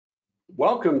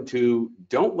Welcome to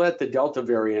Don't Let the Delta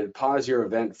Variant Pause Your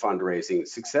Event Fundraising,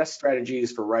 Success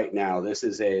Strategies for Right Now. This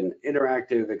is an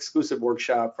interactive exclusive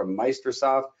workshop from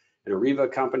Microsoft and Ariva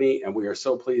Company, and we are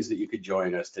so pleased that you could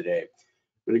join us today.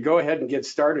 I'm going to go ahead and get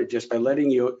started just by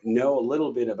letting you know a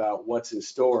little bit about what's in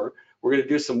store. We're going to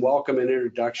do some welcome and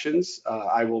introductions.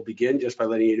 I will begin just by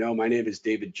letting you know my name is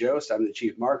David Jost. I'm the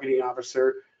Chief Marketing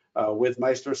Officer with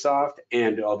Microsoft,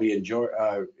 and I'll be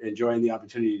enjoying the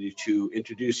opportunity to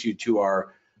introduce you to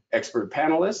our expert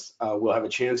panelists. We'll have a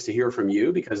chance to hear from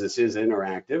you because this is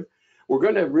interactive. We're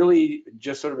going to really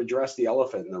just sort of address the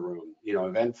elephant in the room,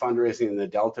 event fundraising and the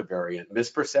Delta variant,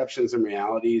 misperceptions and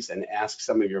realities, and ask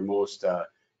some of your most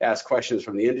asked questions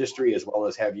from the industry, as well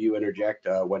as have you interject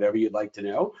whatever you'd like to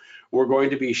know. We're going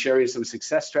to be sharing some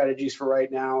success strategies for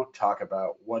right now, talk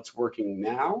about what's working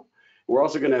now. We're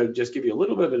also going to just give you a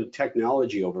little bit of a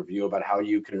technology overview about how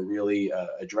you can really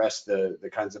address the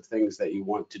kinds of things that you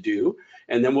want to do.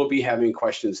 And then we'll be having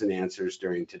questions and answers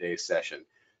during today's session.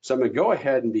 So I'm going to go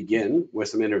ahead and begin with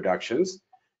some introductions.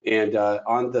 And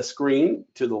on the screen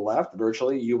to the left,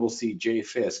 virtually, you will see Jay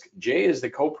Fisk. Jay is the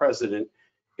co-president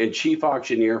and chief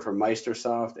auctioneer for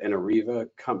Microsoft and Ariva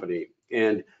Company.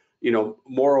 And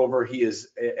moreover, he is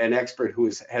an expert who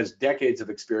has decades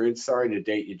of experience. Sorry to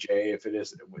date you, Jay, if it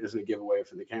isn't a giveaway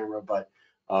for the camera, but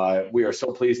we are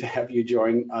so pleased to have you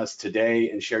join us today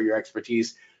and share your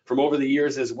expertise from over the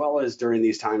years, as well as during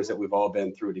these times that we've all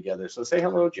been through together. So say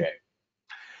hello, Jay.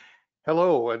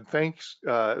 Hello, and thanks.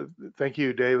 Thank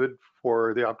you, David,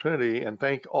 for the opportunity, and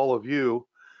thank all of you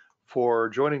for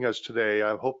joining us today.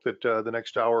 I hope that the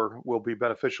next hour will be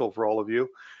beneficial for all of you.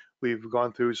 We've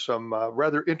gone through some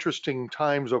rather interesting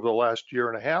times over the last year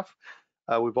and a half.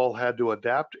 We've all had to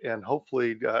adapt, and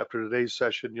hopefully after today's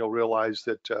session, you'll realize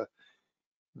that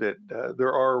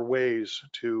there are ways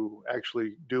to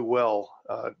actually do well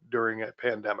during a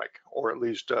pandemic, or at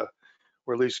least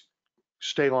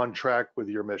stay on track with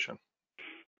your mission.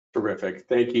 Terrific.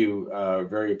 Thank you.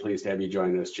 Very pleased to have you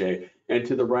join us, Jay. And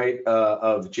to the right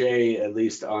of Jay, at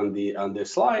least on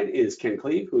this slide, is Ken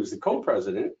Cleve, who's the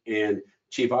co-president and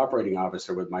Chief Operating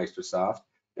Officer with Microsoft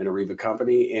and Ariva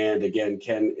Company. And again,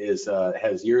 Ken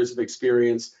has years of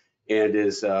experience and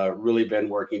has really been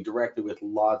working directly with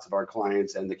lots of our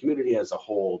clients and the community as a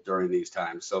whole during these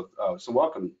times. So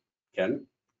welcome, Ken.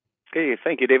 Okay,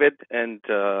 thank you, David. And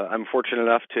I'm fortunate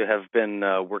enough to have been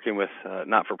working with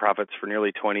not-for-profits for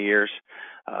nearly 20 years,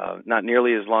 not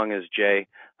nearly as long as Jay,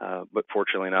 but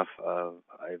fortunately enough,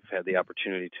 I've had the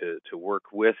opportunity to work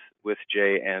with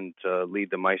Jay and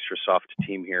lead the Microsoft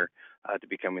team here to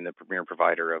becoming the premier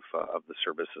provider of the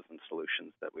services and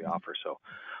solutions that we offer. So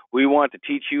we want to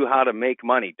teach you how to make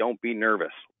money. Don't be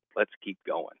nervous. Let's keep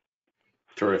going.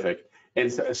 Terrific. And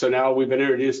so now we've been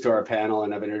introduced to our panel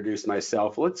and I've introduced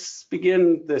myself. Let's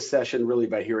begin this session really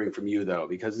by hearing from you, though,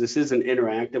 because this is an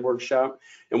interactive workshop.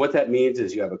 And what that means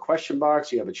is you have a question box,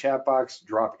 you have a chat box,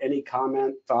 drop any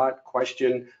comment, thought,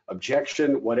 question,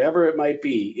 objection, whatever it might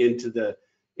be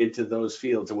into those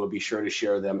fields, and we'll be sure to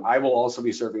share them. I will also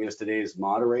be serving as today's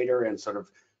moderator and sort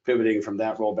of pivoting from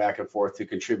that role back and forth to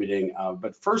contributing.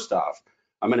 But first off,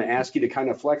 I'm going to ask you to kind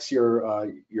of flex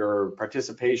your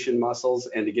participation muscles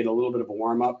and to get a little bit of a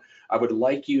warm up. I would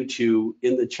like you to,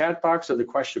 in the chat box or the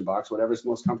question box, whatever's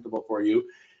most comfortable for you,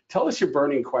 tell us your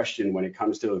burning question when it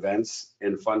comes to events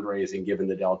and fundraising given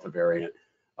the Delta variant,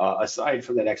 aside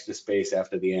from that extra space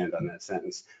after the end on that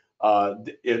sentence.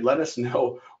 Let us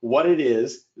know what it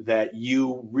is that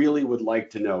you really would like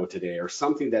to know today, or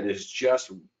something that is just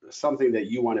something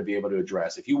that you want to be able to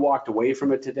address. If you walked away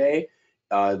from it today,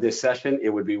 this session, it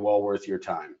would be well worth your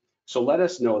time. So let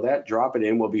us know that, drop it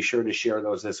in. We'll be sure to share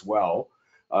those as well.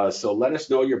 So let us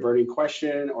know your burning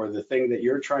question or the thing that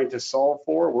you're trying to solve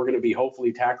for. We're going to be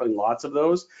hopefully tackling lots of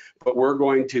those, but we're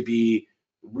going to be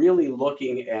really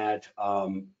looking at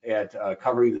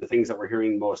covering the things that we're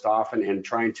hearing most often and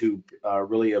trying to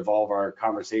really evolve our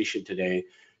conversation today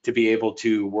to be able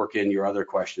to work in your other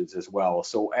questions as well.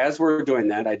 So as we're doing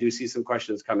that, I do see some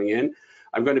questions coming in.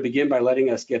 I'm going to begin by letting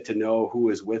us get to know who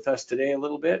is with us today a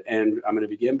little bit. And I'm going to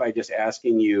begin by just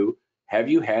asking you, have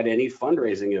you had any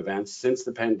fundraising events since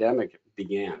the pandemic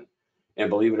began? And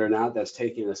believe it or not, that's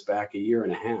taking us back a year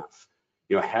and a half.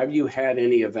 Have you had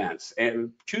any events?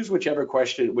 And choose whichever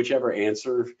question, whichever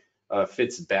answer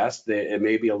fits best. It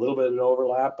may be a little bit of an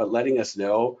overlap, but letting us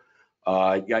know.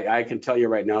 I can tell you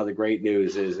right now, the great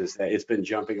news is that it's been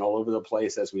jumping all over the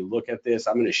place as we look at this.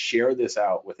 I'm going to share this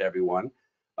out with everyone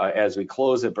as we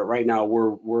close it, but right now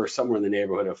we're somewhere in the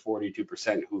neighborhood of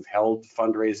 42% who've held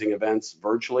fundraising events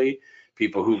virtually,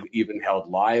 people who've even held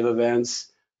live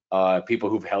events, people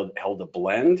who've held a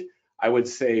blend. I would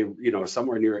say, you know,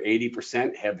 somewhere near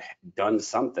 80% have done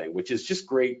something, which is just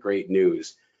great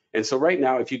news. And so right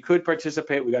now, if you could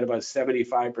participate, we got about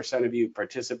 75% of you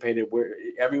participated.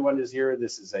 Everyone is here.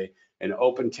 This is an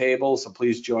open table, so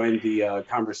please join the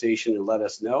conversation and let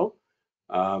us know.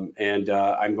 I'm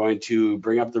going to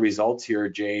bring up the results here,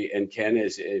 Jay and Ken,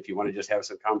 if you want to just have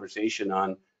some conversation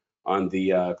on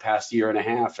the past year and a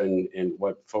half and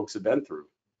what folks have been through.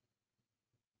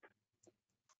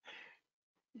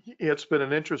 It's been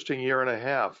an interesting year and a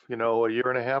half. You know, a year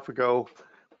and a half ago,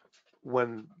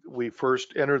 when we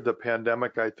first entered the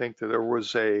pandemic, I think that there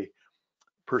was a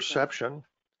perception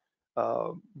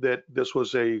that this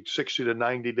was a 60 to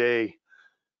 90 day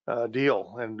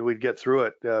deal and we'd get through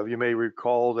it. You may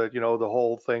recall that, you know, the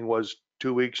whole thing was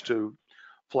 2 weeks to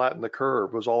flatten the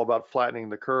curve. It was all about flattening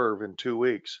the curve in 2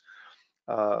 weeks.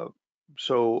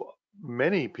 So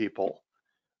many people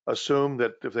assumed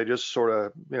that if they just sort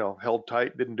of, you know, held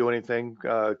tight, didn't do anything,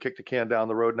 kicked the can down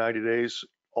the road 90 days,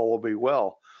 all will be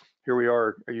well. Here we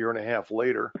are a year and a half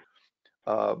later.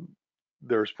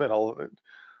 There's been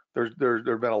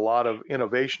a lot of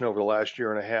innovation over the last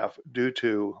year and a half due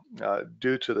to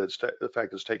the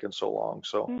fact it's taken so long.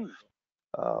 So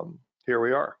here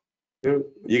we are.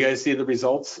 You guys see the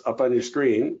results up on your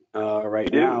screen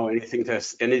right now. Anything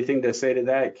to say to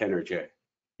that, Ken or Jay?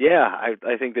 Yeah,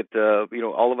 I think that you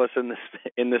know, all of us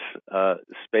in this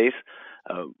space,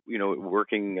 you know,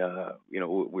 working, you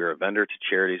know, we're a vendor to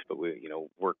charities, but we, you know,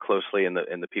 work closely, and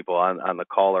the people on the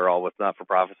call are all with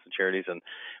not-for-profits and charities, and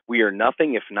we are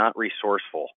nothing if not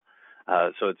resourceful.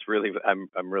 So it's really, I'm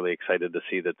really excited to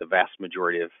see that the vast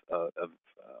majority of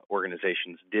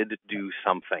organizations did do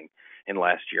something in the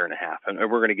last year and a half, and we're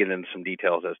going to get into some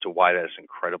details as to why that's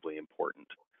incredibly important.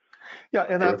 Yeah,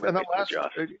 and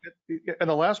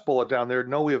the last bullet down there,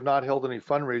 no, we have not held any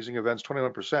fundraising events,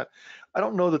 21%. I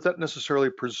don't know that necessarily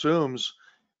presumes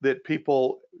that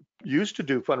people used to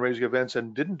do fundraising events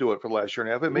and didn't do it for the last year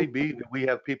and a half. It may be that we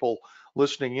have people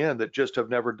listening in that just have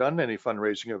never done any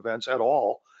fundraising events at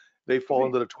all. They fall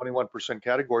into the 21%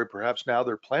 category. Perhaps now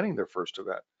they're planning their first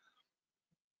event.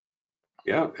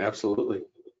 Yeah, absolutely.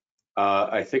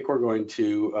 I think we're going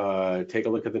to take a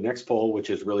look at the next poll, which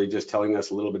is really just telling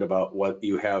us a little bit about what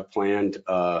you have planned,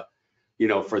 you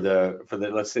know, for the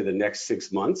let's say the next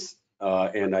 6 months.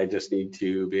 And I just need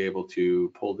to be able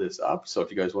to pull this up. So if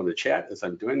you guys want to chat as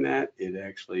I'm doing that, it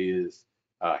actually is.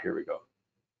 Here we go.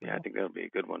 Yeah, I think that would be a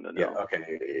good one to know. Yeah.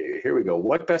 Okay. Here we go.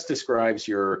 What best describes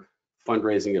your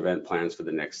fundraising event plans for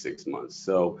the next 6 months?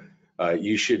 So.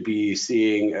 You should be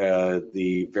seeing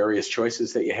the various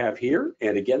choices that you have here.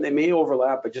 And again, they may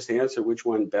overlap, but just answer which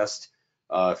one best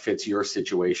fits your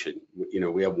situation. You know,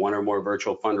 we have one or more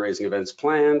virtual fundraising events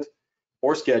planned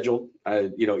or scheduled,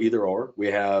 you know, either or.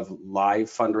 We have live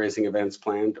fundraising events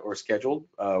planned or scheduled.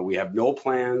 We have no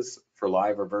plans for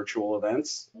live or virtual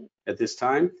events at this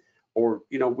time. Or,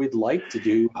 you know, we'd like to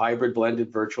do hybrid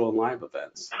blended virtual and live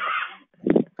events.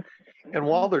 And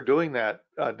while they're doing that,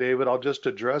 David, I'll just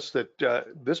address that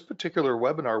this particular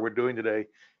webinar we're doing today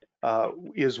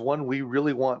is one we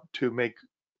really want to make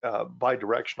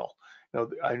bi-directional. You know,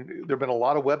 there have been a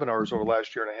lot of webinars over the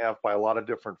last year and a half by a lot of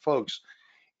different folks,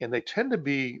 and they tend to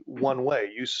be one way.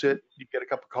 You sit, you get a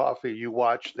cup of coffee, you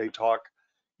watch, they talk,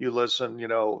 you listen, you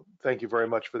know, thank you very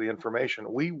much for the information.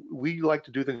 We like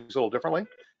to do things a little differently.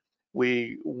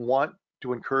 We want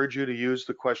to encourage you to use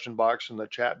the question box and the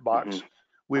chat box.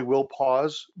 We will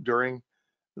pause during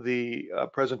the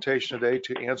presentation today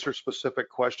to answer specific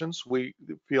questions. We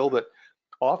feel that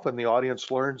often the audience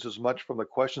learns as much from the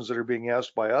questions that are being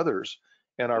asked by others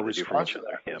and our response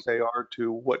as they are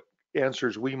to what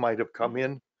answers we might have come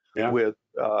in with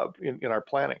in our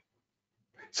planning.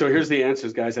 So here's the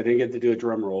answers, guys. I didn't get to do a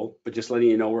drum roll, but just letting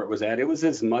you know where it was at. It was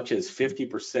as much as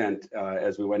 50%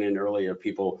 as we went in earlier,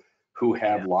 people who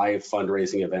have live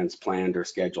fundraising events planned or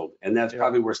scheduled. And that's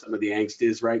probably where some of the angst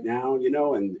is right now, you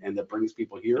know, and that brings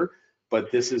people here. But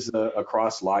this is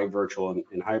across live, virtual,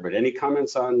 and hybrid. Any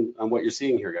comments on what you're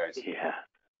seeing here, guys? Yeah.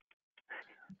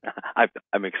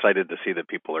 I'm excited to see that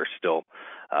people are still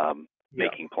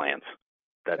making plans.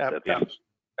 That's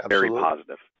very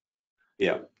positive.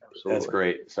 Yeah, absolutely. That's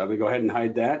great. So I'm gonna go ahead and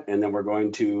hide that, and then we're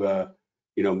going to,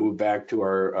 you know, move back to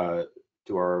our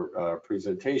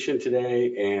presentation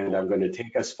today, and I'm going to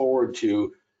take us forward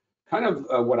to kind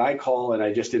of what I call, and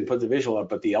I just didn't put the visual up,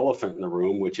 but the elephant in the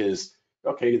room, which is,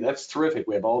 okay, that's terrific.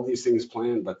 We have all these things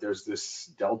planned, but there's this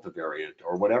Delta variant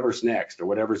or whatever's next or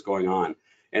whatever's going on.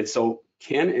 And so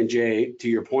Ken and Jay, to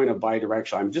your point of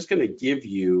bi-directional, I'm just going to give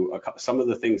you some of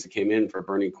the things that came in for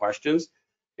burning questions.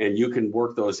 and you can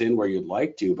work those in where you'd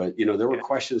like to. But there were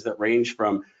questions that range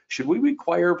from, should we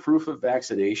require proof of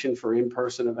vaccination for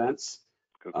in-person events?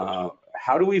 Good question.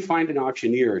 How do we find an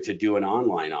auctioneer to do an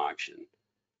online auction?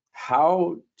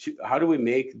 How do we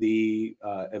make the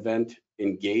event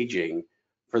engaging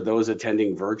for those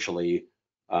attending virtually?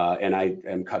 And I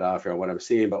am cut off here on what I'm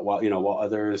seeing, but while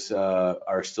others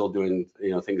are still doing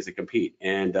things to compete.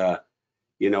 And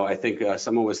I think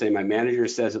someone was saying, my manager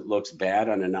says it looks bad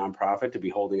on a nonprofit to be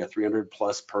holding a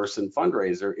 300+ person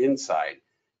fundraiser inside,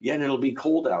 yet it'll be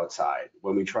cold outside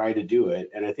when we try to do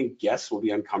it. And I think guests will be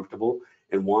uncomfortable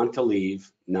and want to leave,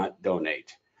 not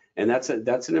donate. And that's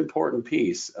an important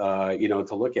piece, to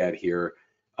look at here.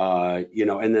 And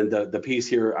then the piece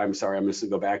here, I'm sorry, I'm just gonna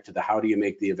go back to the how do you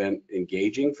make the event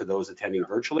engaging for those attending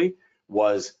virtually,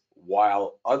 was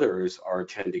while others are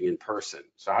attending in person.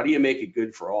 So how do you make it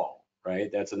good for all,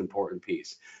 right? That's an important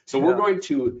piece. So we're going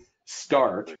to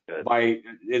start by,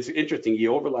 it's interesting,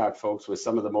 you overlapped folks with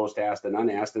some of the most asked and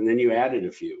unasked, and then you added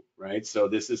a few, right? So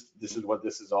this is what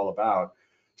this is all about.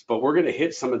 But we're going to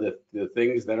hit some of the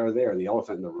things that are there, the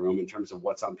elephant in the room, in terms of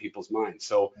what's on people's minds.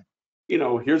 So,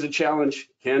 here's a challenge.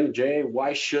 Ken, Jay,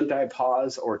 why shouldn't I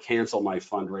pause or cancel my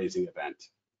fundraising event?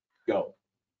 Go.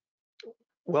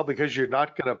 Well, because you're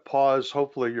not going to pause,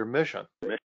 hopefully, your mission.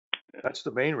 That's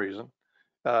the main reason.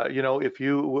 If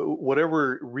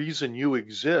whatever reason you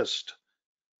exist,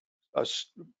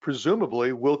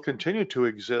 presumably will continue to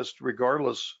exist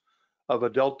regardless of a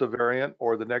Delta variant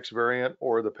or the next variant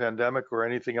or the pandemic or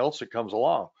anything else that comes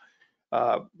along.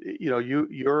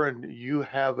 You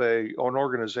have an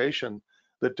organization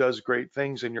that does great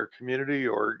things in your community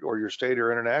or your state or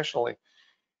internationally.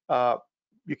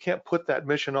 You can't put that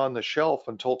mission on the shelf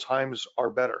until times are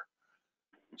better.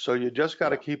 So you just got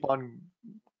to keep on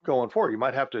going forward. You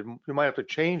might have to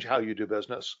change how you do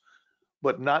business,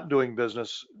 but not doing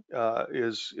business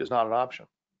is not an option.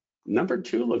 Number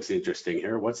 2 looks interesting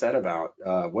here. What's that about?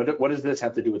 What does this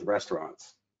have to do with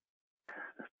restaurants?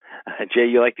 Jay,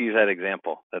 you like to use that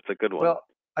example. That's a good one. Well,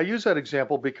 I use that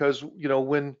example because,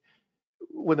 when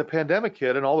the pandemic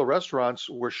hit and all the restaurants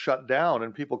were shut down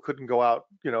and people couldn't go out,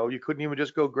 you couldn't even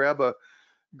just go grab a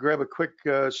quick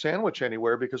sandwich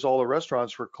anywhere because all the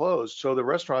restaurants were closed. So the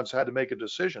restaurants had to make a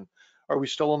decision. Are we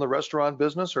still in the restaurant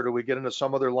business or do we get into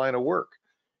some other line of work?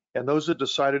 And those that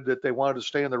decided that they wanted to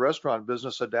stay in the restaurant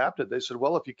business adapted. They said,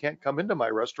 well, if you can't come into my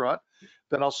restaurant,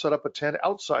 then I'll set up a tent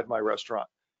outside my restaurant.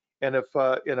 And if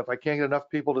I can't get enough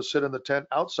people to sit in the tent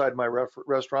outside my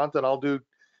restaurant, then I'll do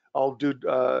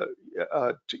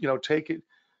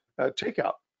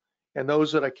takeout. And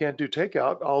those that I can't do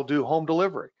takeout, I'll do home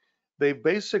delivery. They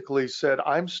basically said,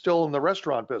 I'm still in the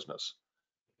restaurant business.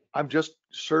 I'm just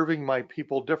serving my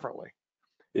people differently.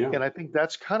 Yeah. And I think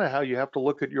that's kind of how you have to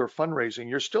look at your fundraising.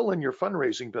 You're still in your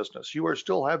fundraising business. You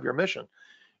still have your mission.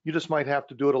 You just might have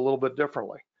to do it a little bit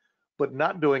differently. But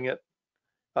not doing it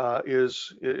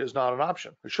is not an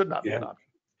option. It should not be an option.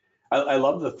 I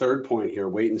love the third point here.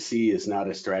 Wait and see is not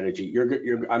a strategy. I'm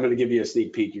going to give you a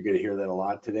sneak peek. You're going to hear that a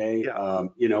lot today. Yeah.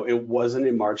 It wasn't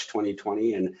in March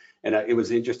 2020, and it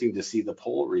was interesting to see the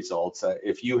poll results.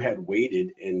 If you had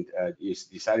waited and you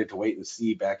decided to wait and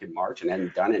see back in March and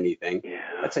hadn't done anything,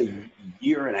 that's a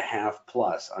year and a half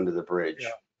plus under the bridge.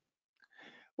 Yeah.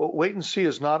 Well, wait and see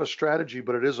is not a strategy,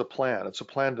 but it is a plan. It's a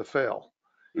plan to fail.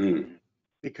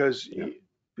 Because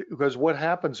what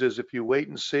happens is if you wait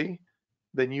and see,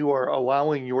 then you are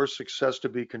allowing your success to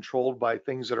be controlled by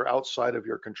things that are outside of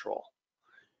your control.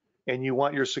 And you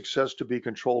want your success to be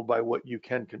controlled by what you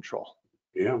can control.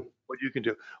 Yeah. What you can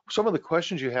do. Some of the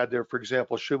questions you had there, for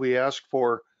example, should we ask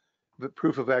for the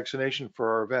proof of vaccination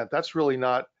for our event? That's really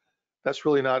not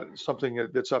something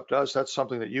that's up to us. That's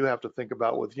something that you have to think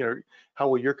about with, how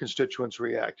will your constituents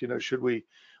react?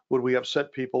 Would we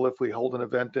upset people if we hold an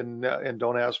event and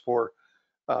don't ask for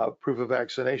proof of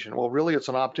vaccination? Well, really, it's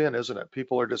an opt-in, isn't it?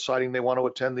 People are deciding they want to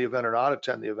attend the event or not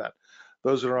attend the event.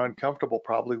 Those that are uncomfortable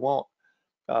probably won't.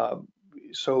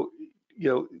 So,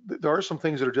 there are some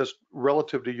things that are just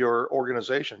relative to your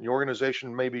organization. Your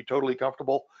organization may be totally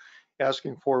comfortable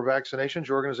asking for vaccinations.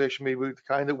 Your organization may be the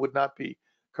kind that would not be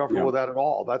comfortable with that at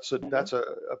all. That's a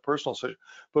personal decision.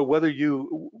 But once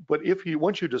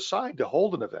you decide to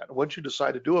hold an event, once you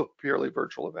decide to do a purely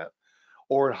virtual event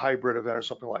or a hybrid event or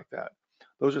something like that,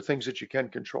 those are things that you can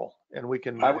control, and we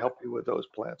can help you with those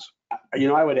plans.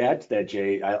 I would add to that,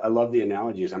 Jay. I love the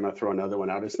analogies. I'm going to throw another one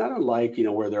out. It's not unlike,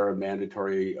 where there are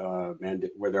mandatory,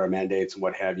 where there are mandates and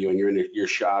what have you, and you're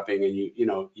shopping and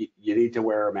you need to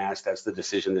wear a mask. That's the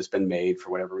decision that's been made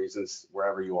for whatever reasons,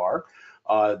 wherever you are.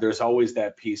 there's always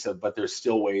that piece of, but there's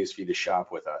still ways for you to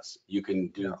shop with us. You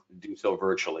can do so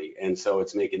virtually. And so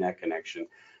it's making that connection.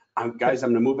 Guys,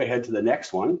 I'm going to move ahead to the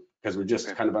next one because we're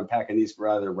just kind of unpacking these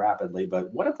rather rapidly.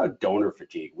 But what about donor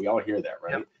fatigue? We all hear that,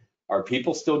 right? Are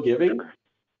people still giving?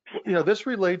 You know, this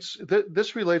relates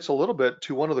a little bit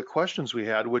to one of the questions we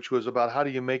had, which was about how do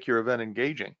you make your event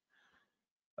engaging?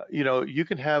 You know, you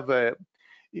can have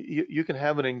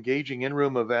an engaging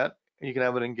in-room event, and you can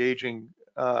have an engaging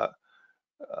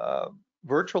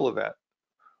virtual event,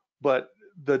 but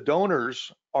the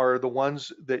donors are the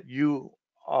ones that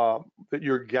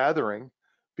you're gathering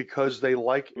because they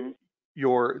like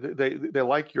they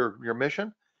like your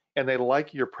mission and they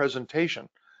like your presentation.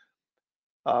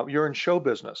 You're in show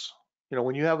business. You know,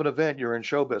 when you have an event, you're in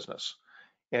show business,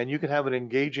 and you can have an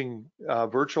engaging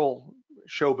virtual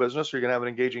show business, or you can have an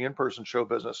engaging in-person show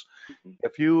business.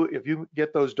 If you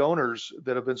get those donors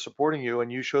that have been supporting you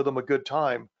and you show them a good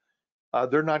time,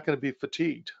 they're not going to be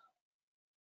fatigued.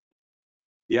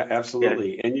 Yeah,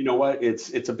 absolutely. And you know what?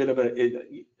 It's a bit of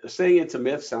saying it's a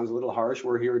myth sounds a little harsh.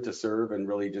 We're here to serve and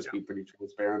really just be pretty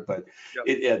transparent, but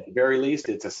at the very least,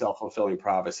 it's a self-fulfilling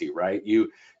prophecy, right?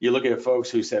 You look at folks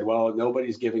who said, well,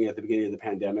 nobody's giving at the beginning of the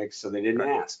pandemic, so they didn't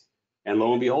ask. And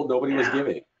lo and behold, nobody was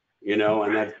giving, you know,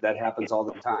 and that happens all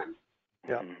the time.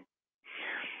 Yeah.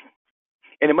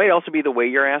 And it might also be the way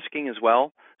you're asking as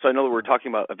well. So I know that we're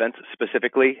talking about events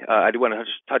specifically. I do want to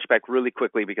just touch back really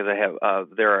quickly because I have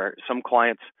there are some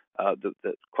clients the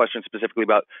question specifically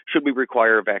about should we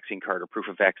require a vaccine card or proof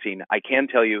of vaccine. I can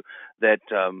tell you that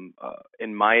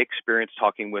in my experience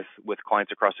talking with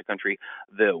clients across the country,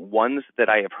 the ones that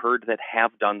I have heard that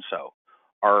have done so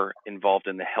are involved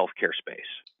in the healthcare space.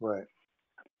 Right.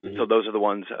 So those are the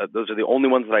ones. Those are the only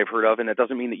ones that I've heard of, and it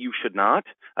doesn't mean that you should not.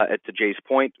 To Jay's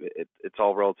point, it's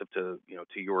all relative to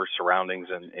to your surroundings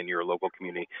and your local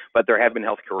community. But there have been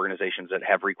healthcare organizations that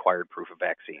have required proof of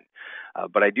vaccine.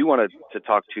 But I do want to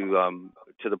talk to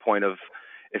the point of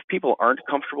if people aren't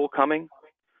comfortable coming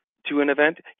to an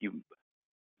event, you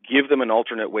give them an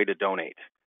alternate way to donate.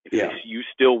 You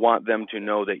still want them to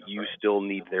know that you still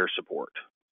need their support.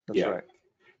 That's right.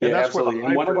 And that's absolutely.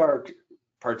 And one of our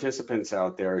participants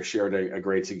out there shared a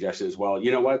great suggestion as well. You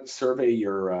know what? Survey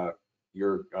your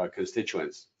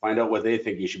constituents. Find out what they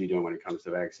think you should be doing when it comes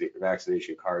to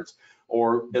vaccination cards,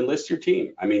 or enlist your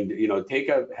team. I mean,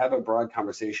 have a broad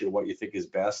conversation of what you think is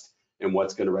best and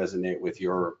what's going to resonate with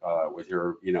your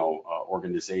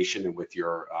organization and with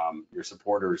your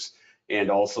supporters, and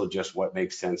also just what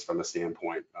makes sense from a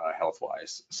standpoint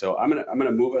health-wise. So I'm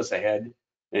gonna move us ahead.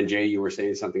 And Jay, you were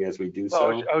saying something as we do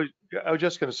so. I was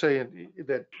just going to say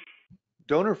that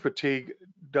donor fatigue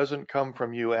doesn't come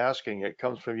from you asking; it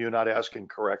comes from you not asking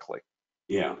correctly.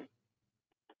 Yeah.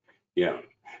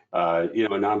 A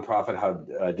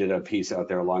nonprofit did a piece out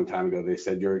there a long time ago. They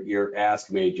said your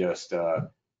ask may just be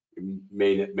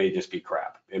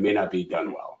crap. It may not be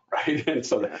done well, right? And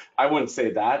so I wouldn't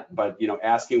say that, but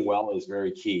asking well is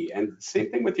very key. And same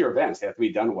thing with your events; they have to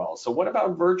be done well. So what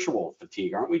about virtual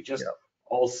fatigue? Aren't we just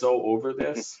also over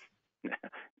this?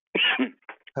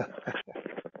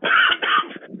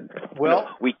 Well,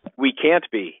 we can't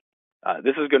be.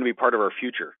 This is going to be part of our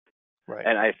future, right?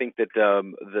 And I think that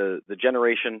the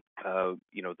generation, the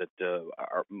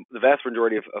vast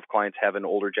majority of clients have an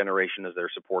older generation as their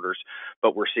supporters,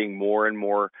 but we're seeing more and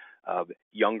more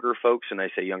younger folks, and I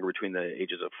say younger between the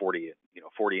ages of 40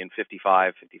 and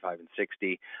 55, 55 and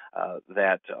 60,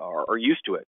 that are used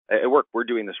to it. At work, we're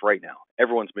doing this right now.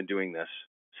 Everyone's been doing this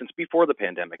since before the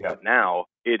pandemic, but now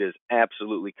it is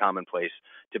absolutely commonplace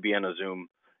to be on a Zoom.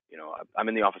 I'm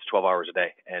in the office 12 hours a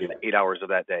day, and 8 hours of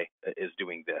that day is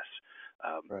doing this.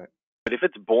 Right. But if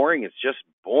it's boring, it's just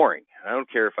boring. I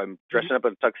don't care if I'm dressing up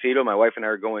in a tuxedo. My wife and I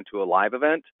are going to a live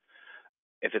event.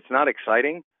 If it's not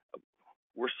exciting,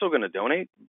 we're still going to donate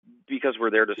because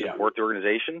we're there to support the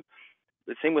organization.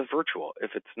 The same with virtual.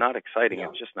 If it's not exciting,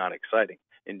 it's just not exciting.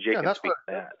 And Jake can speak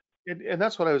to that. And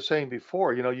that's what I was saying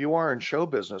before. You are in show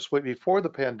business. Before the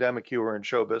pandemic, you were in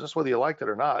show business, whether you liked it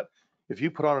or not. If you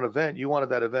put on an event, you wanted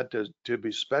that event to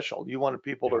be special. You wanted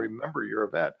people to remember your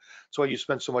event. That's why you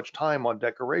spent so much time on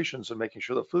decorations and making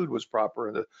sure the food was proper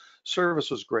and the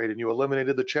service was great. And you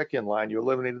eliminated the check-in line. You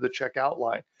eliminated the checkout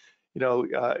line.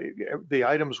 The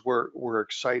items were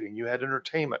exciting. You had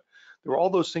entertainment. There were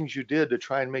all those things you did to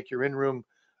try and make your in-room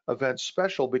event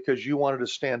special because you wanted to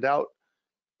stand out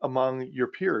among your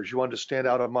peers. You wanted to stand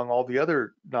out among all the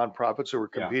other nonprofits who were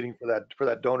competing for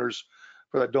that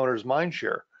donor's mind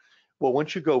share. Well,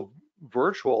 once you go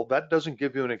virtual, that doesn't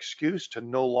give you an excuse to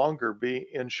no longer be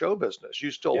in show business.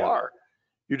 You still are.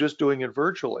 you're just doing it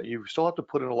virtually. You still have to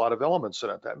put in a lot of elements in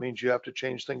it. That means you have to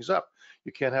change things up.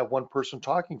 You can't have one person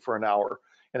talking for an hour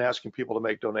and asking people to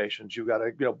make donations. You've got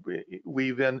to,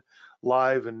 weave in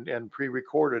live and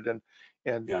pre-recorded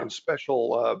and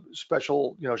special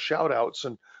shout outs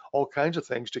and all kinds of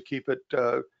things to keep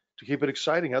it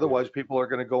exciting. Otherwise, people are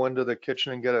going to go into the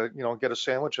kitchen and get a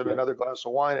sandwich and another glass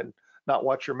of wine and not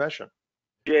watch your mission.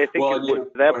 Yeah, I think Well, to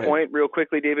that point, real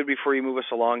quickly, David, before you move us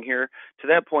along here, to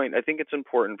that point, I think it's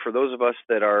important for those of us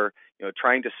that are,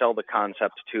 trying to sell the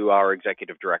concept to our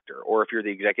executive director, or if you're the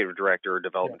executive director or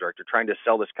development director, trying to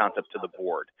sell this concept to the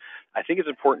board. I think it's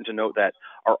important to note that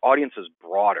our audience is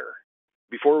broader.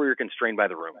 Before we were constrained by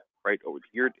the room, right? A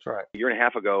year and a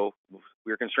half ago,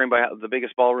 we were constrained by the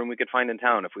biggest ballroom we could find in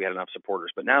town if we had enough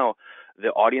supporters. But now the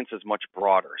audience is much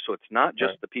broader. So it's not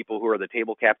just the people who are the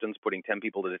table captains putting 10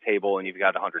 people to the table and you've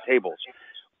got 100 tables.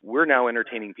 We're now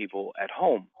entertaining people at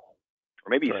home, or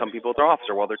maybe some people at their office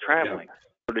or while they're traveling.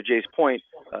 So to Jay's point,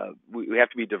 we have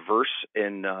to be diverse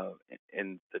in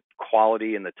the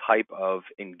quality and the type of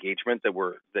engagement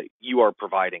that you are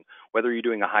providing, whether you're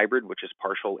doing a hybrid, which is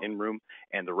partial in-room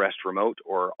and the rest remote,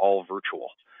 or all virtual.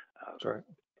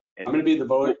 I'm going to be the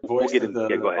voice of the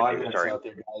audience out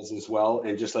there, guys, as well.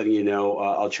 And just letting you know,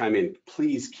 I'll chime in.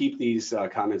 Please keep these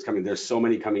comments coming. There's so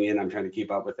many coming in. I'm trying to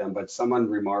keep up with them. But someone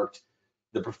remarked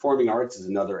the performing arts is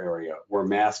another area where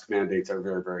mask mandates are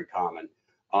very, very common.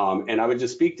 And I would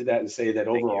just speak to that and say that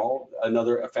overall,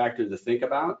 another factor to think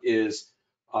about is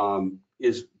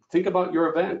think about your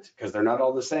event, because they're not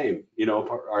all the same.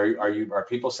 Are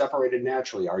people separated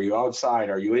naturally? Are you outside?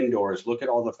 Are you indoors? Look at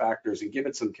all the factors and give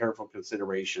it some careful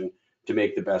consideration to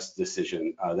make the best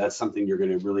decision. That's something you're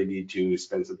going to really need to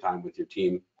spend some time with your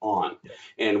team on.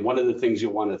 And one of the things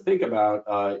you'll want to think about,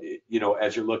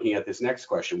 as you're looking at this next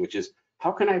question, which is,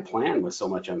 how can I plan with so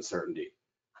much uncertainty?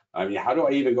 I mean, how do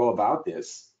I even go about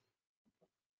this?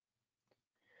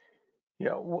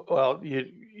 Yeah, well,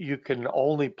 you can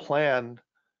only plan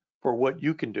for what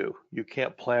you can do. You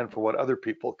can't plan for what other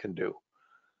people can do.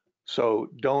 So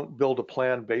don't build a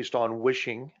plan based on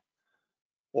wishing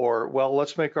or, well,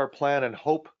 let's make our plan and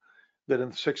hope that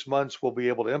in 6 months we'll be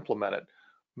able to implement it.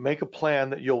 Make a plan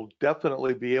that you'll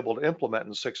definitely be able to implement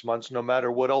in 6 months, no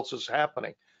matter what else is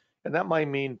happening. And that might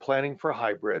mean planning for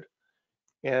hybrid.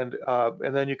 And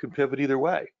then you can pivot either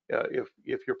way.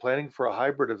 If you're planning for a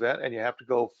hybrid event and you have to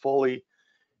go fully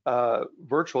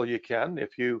virtual, you can.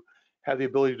 If you have the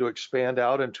ability to expand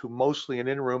out into mostly an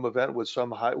in-room event with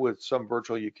some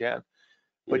virtual, you can.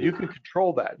 But you can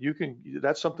control that.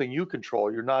 That's something you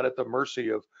control. You're not at the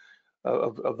mercy of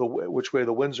which way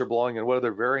the winds are blowing and what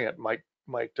other variant might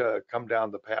come down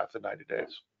the path in 90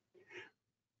 days.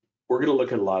 We're going to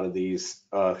look at a lot of these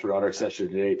throughout our session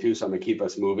today too. So I'm going to keep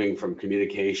us moving from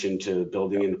communication to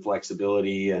building in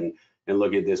flexibility and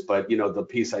look at this. But the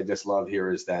piece I just love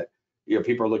here is that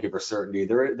people are looking for certainty.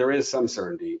 There is some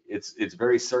certainty. It's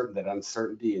very certain that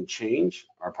uncertainty and change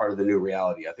are part of the new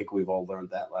reality. I think we've all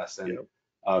learned that lesson,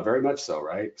 very much so,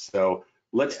 right? So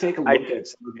let's take a look at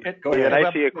some. Go ahead.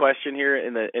 I see a question here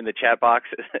in the chat box.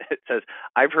 It says,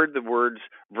 I've heard the words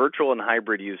virtual and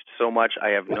hybrid used so much, I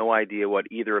have no idea what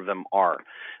either of them are.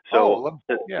 So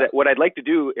what I'd like to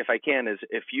do, if I can, is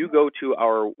if you go to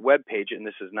our webpage, and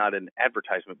this is not an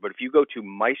advertisement, but if you go to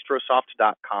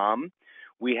maestrosoft.com,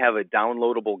 we have a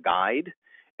downloadable guide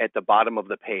at the bottom of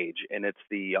the page, and it's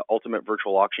the Ultimate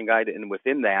Virtual Auction Guide. And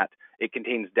within that, it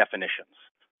contains definitions.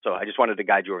 So I just wanted to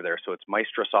guide you over there. So it's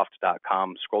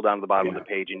maestrosoft.com. Scroll down to the bottom of the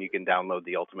page, and you can download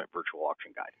the Ultimate Virtual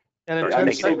Auction Guide. And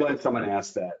I'm so glad someone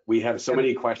asked that. We have so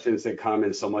many questions that come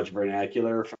in so much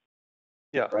vernacular,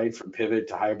 right, from pivot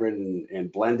to hybrid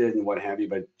and blended and what have you.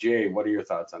 But Jay, what are your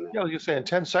thoughts on that? You say in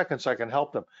 10 seconds I can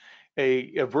help them.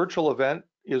 A virtual event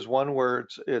is one where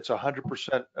it's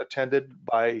 100% attended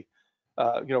by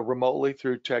remotely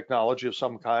through technology of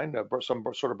some kind, some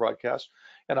sort of broadcast.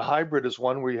 And a hybrid is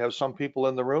one where you have some people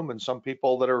in the room and some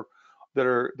people that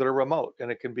are remote.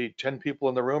 And it can be 10 people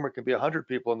in the room, or it can be 100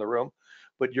 people in the room,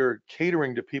 but you're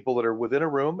catering to people that are within a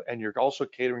room, and you're also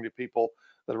catering to people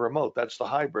that are remote. That's the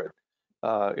hybrid.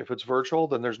 If it's virtual,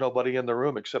 then there's nobody in the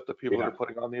room except the people that are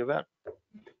putting on the event.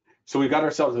 So we've got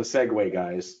ourselves a segue,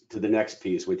 guys, to the next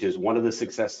piece, which is one of the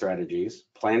success strategies: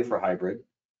 plan for hybrid,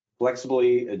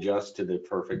 flexibly adjust to the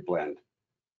perfect blend.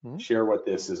 Share what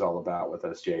this is all about with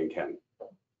us, Jay and Ken.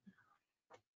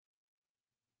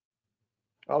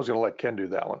 I was going to let Ken do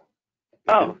that one.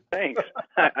 Oh, thanks.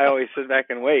 I always sit back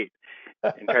and wait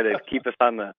and try to keep us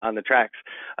on the tracks.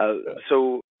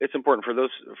 So it's important for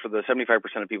the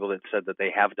 75% of people that said that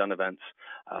they have done events,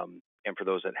 and for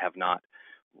those that have not.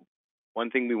 One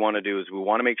thing we want to do is we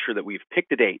want to make sure that we've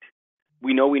picked a date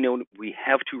we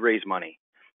have to raise money.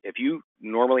 If you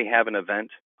normally have an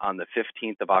event on the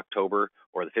 15th of October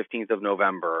or the 15th of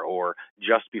November or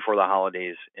just before the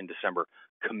holidays in December,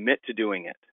 commit to doing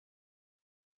it.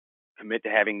 Commit to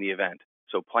having the event.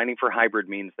 So planning for hybrid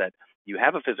means that you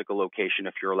have a physical location.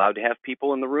 If you're allowed to have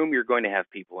people in the room, you're going to have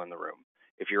people in the room.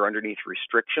 If you're underneath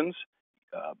restrictions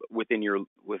within your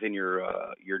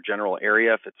general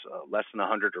area, if it's less than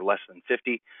 100 or less than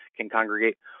 50 can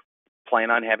congregate,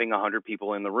 plan on having 100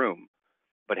 people in the room,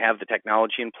 but have the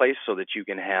technology in place so that you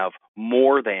can have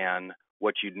more than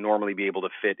what you'd normally be able to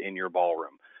fit in your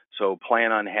ballroom. So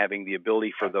plan on having the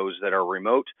ability for those that are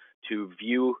remote to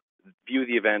view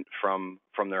the event from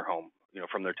their home,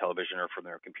 from their television or from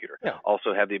their computer. Yeah.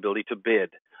 Also have the ability to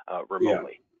bid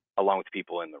remotely along with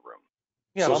people in the room.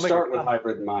 Yeah, so start with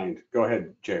hybrid in mind. Go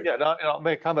ahead, Jay. Yeah, and I'll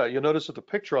make a comment. You'll notice that the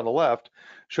picture on the left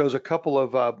shows a couple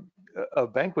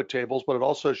of banquet tables, but it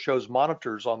also shows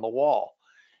monitors on the wall.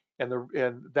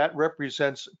 And that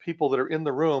represents people that are in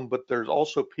the room, but there's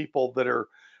also people that are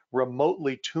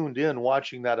remotely tuned in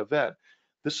watching that event.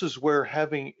 This is where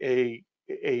having an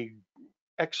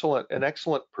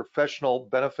excellent professional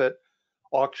benefit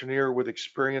auctioneer with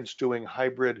experience doing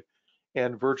hybrid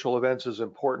and virtual events is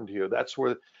important to you. That's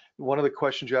where one of the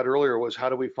questions you had earlier was, how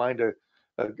do we find a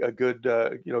good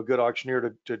good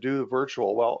auctioneer to do the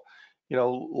virtual? Well,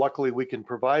 luckily we can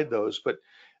provide those, but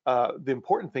the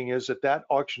important thing is that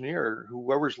auctioneer,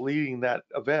 whoever's leading that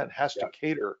event, has to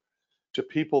cater to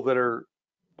people that are,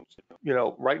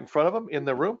 right in front of them in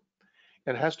the room,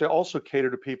 and has to also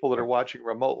cater to people that are watching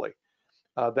remotely.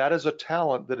 That is a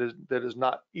talent that is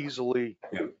not easily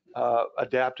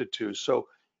adapted to. So,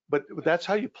 but that's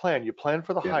how you plan. You plan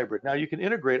for the hybrid. Now you can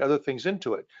integrate other things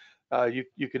into it.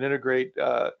 You can integrate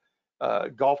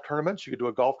golf tournaments. You could do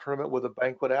a golf tournament with a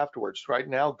banquet afterwards. Right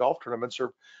now, golf tournaments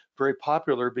are very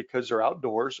popular because they're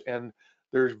outdoors and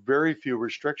there's very few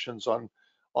restrictions on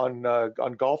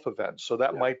golf events. So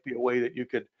that might be a way that you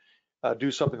could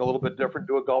do something a little bit different.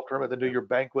 Do a golf tournament, then do your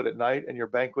banquet at night, and your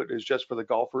banquet is just for the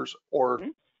golfers, or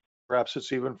perhaps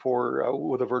it's even for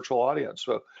with a virtual audience.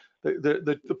 So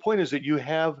the point is that you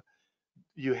have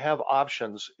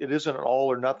options. It isn't an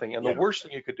all or nothing. And the worst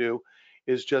thing you could do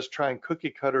is just try and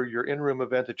cookie cutter your in-room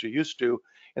event that you used to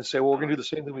and say, well, we're gonna do the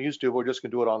same thing we used to, but we're just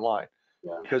gonna do it online.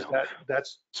 Because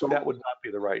that would not be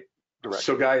the right direction.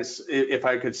 So guys, if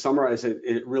I could summarize it,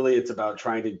 it's about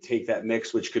trying to take that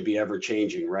mix, which could be ever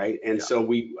changing, right? And so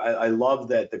I love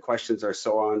that the questions are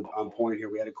so on point here.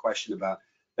 We had a question about,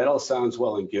 that all sounds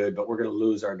well and good, but we're gonna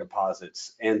lose our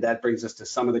deposits. And that brings us to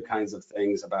some of the kinds of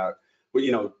things about,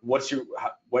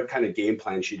 what kind of game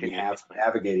plan should you have for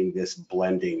navigating this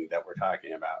blending that we're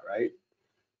talking about, right?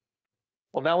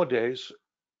 Well, nowadays,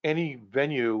 any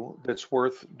venue that's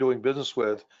worth doing business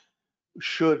with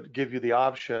should give you the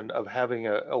option of having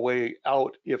a way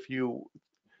out if you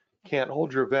can't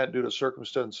hold your event due to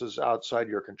circumstances outside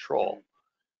your control.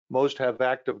 Most have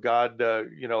act of God,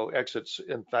 exits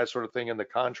and that sort of thing in the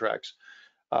contracts.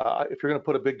 If you're going to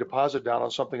put a big deposit down on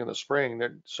something in the spring,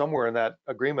 then somewhere in that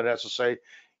agreement it has to say,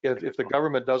 if the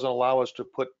government doesn't allow us to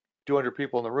put 200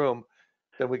 people in the room,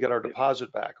 then we get our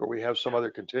deposit back, or we have some other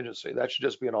contingency. That should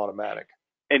just be an automatic.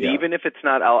 And even if it's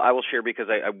not, I will share, because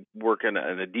I work in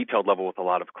a detailed level with a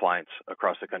lot of clients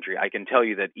across the country. I can tell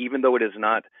you that even though it is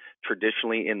not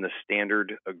traditionally in the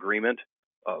standard agreement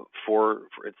for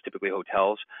it's typically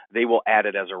hotels, they will add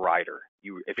it as a rider.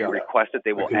 If you request it,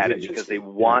 they will add it because they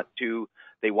want to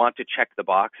check the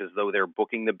box as though they're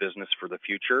booking the business for the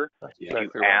future. If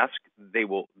you ask, they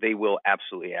will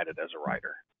absolutely add it as a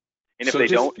rider. And if they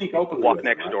don't, walk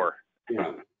next door.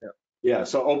 Yeah,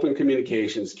 so open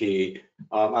communication is key.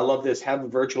 I love this, have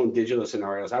virtual and digital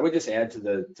scenarios. I would just add to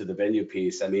the venue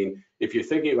piece. I mean, if you're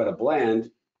thinking about a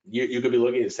blend, you could be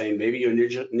looking at saying, maybe you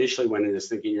initially went into this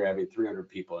thinking you're having 300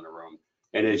 people in a room.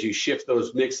 And as you shift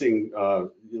those mixing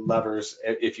levers,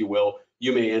 if you will,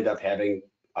 you may end up having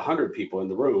 100 people in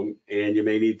the room, and you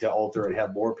may need to alter and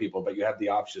have more people, but you have the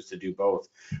options to do both.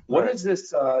 What is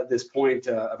this point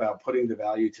about putting the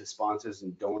value to sponsors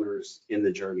and donors in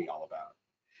the journey all about?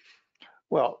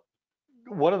 Well,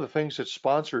 one of the things that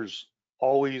sponsors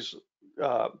always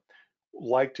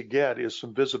like to get is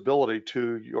some visibility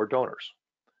to your donors.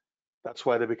 That's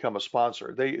why they become a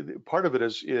sponsor. Part of it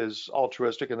is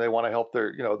altruistic, and they want to help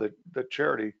their the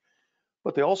charity,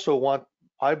 but they also want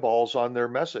eyeballs on their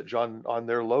message, on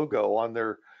their logo, on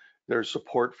their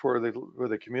support for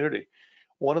the community.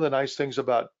 One of the nice things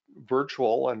about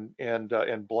virtual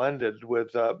and blended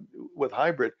with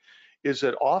hybrid is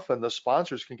that often the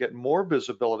sponsors can get more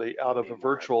visibility out of a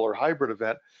virtual or hybrid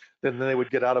event than they would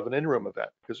get out of an in-room event.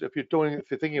 Because if you're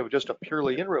thinking of just a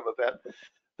purely in-room event,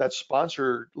 that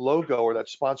sponsor logo or that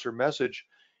sponsor message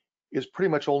is pretty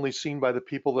much only seen by the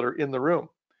people that are in the room.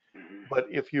 Mhm. But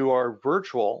if you are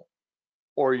virtual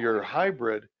or you're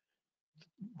hybrid,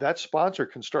 that sponsor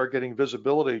can start getting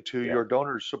visibility to Yeah. your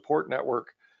donor support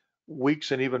network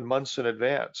weeks and even months in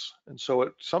advance. And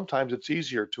so sometimes it's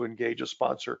easier to engage a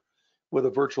sponsor with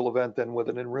a virtual event than with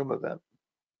an in-room event.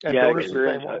 And Yeah, donors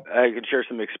the same way. I can share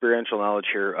some experiential knowledge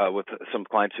here with some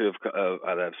clients who have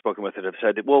that I've spoken with that have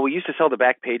said, well, we used to sell the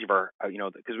back page of our,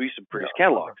 because we used to produce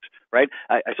catalogs, right?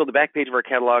 I sold the back page of our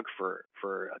catalog for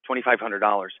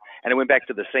 $2,500, and I went back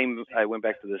to the same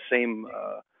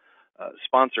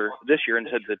sponsor this year and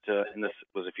said that, and this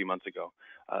was a few months ago,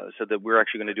 said that we're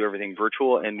actually going to do everything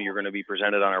virtual, and you're going to be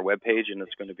presented on our webpage, and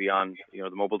it's going to be on the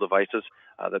mobile devices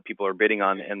that people are bidding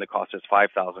on, and the cost is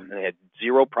 $5,000. And they had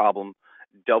zero problem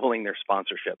doubling their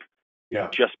sponsorship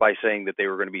just by saying that they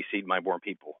were going to be Seed My Born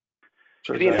people.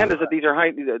 Sure, the intent is that these are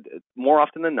more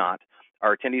often than not,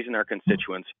 our attendees and our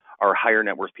constituents are higher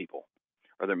net worth people,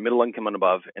 or they're middle income and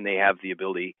above, and they have the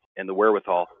ability and the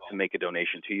wherewithal to make a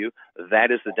donation to you.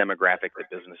 That is the demographic that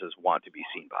businesses want to be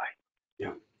seen by.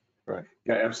 Yeah. Right.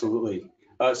 Yeah, absolutely.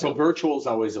 So virtual is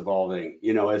always evolving,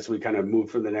 as we kind of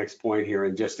move from the next point here,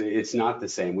 and just it's not the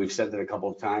same. We've said that a couple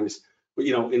of times. But,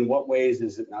 in what ways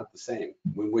is it not the same?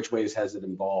 In which ways has it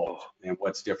evolved, and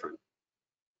what's different?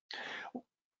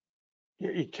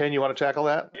 Ken, you want to tackle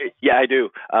that? Yeah, I do.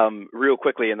 Real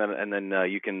quickly, and then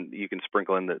you can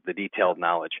sprinkle in the detailed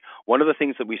knowledge. One of the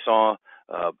things that we saw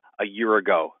a year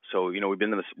ago. So we've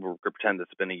been in this. We're gonna pretend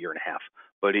it's been a year and a half.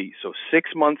 But so 6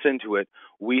 months into it,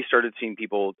 we started seeing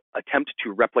people attempt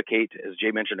to replicate, as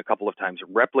Jay mentioned a couple of times,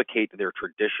 replicate their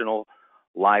traditional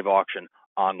live auction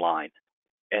online,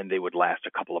 and they would last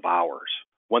a couple of hours.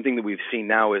 One thing that we've seen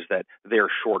now is that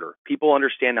they're shorter. People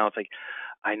understand now. It's like,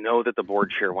 I know that the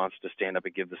board chair wants to stand up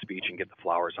and give the speech and get the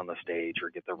flowers on the stage or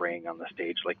get the ring on the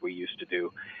stage like we used to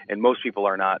do. And most people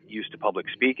are not used to public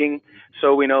speaking.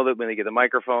 So we know that when they get the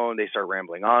microphone, they start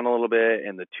rambling on a little bit,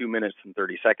 and the 2 minutes and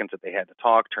 30 seconds that they had to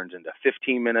talk turns into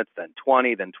 15 minutes, then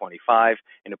 20, then 25,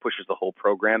 and it pushes the whole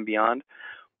program beyond.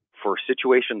 For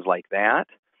situations like that,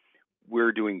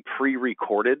 we're doing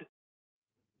pre-recorded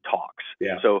talks.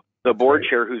 Yeah. So the board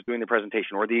chair who's doing the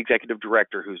presentation, or the executive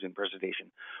director who's in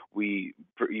presentation,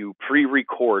 you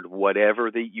pre-record whatever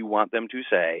that you want them to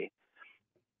say,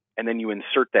 and then you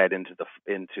insert that into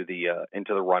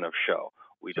the run of show.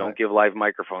 We don't give live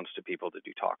microphones to people to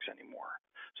do talks anymore.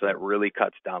 So that really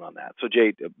cuts down on that. So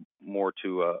Jay,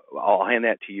 I'll hand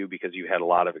that to you because you had a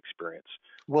lot of experience.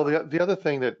 Well, the other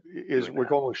thing that is we're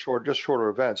going with shorter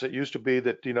events. It used to be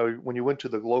that, when you went to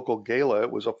the local gala,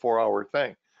 it was a 4-hour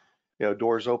thing.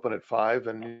 Doors open at 5,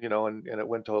 and and it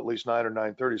went till at least 9 or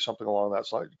 9:30, something along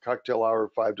that line. Cocktail hour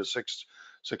 5 to 6,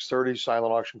 6:30.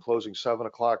 Silent auction closing 7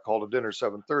 o'clock. Call to dinner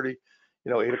 7:30.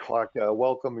 8 o'clock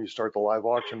welcome. You start the live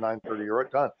auction 9:30. You're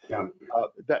done. Yeah.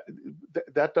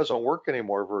 That doesn't work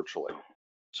anymore virtually.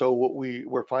 So what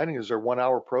we're finding is they're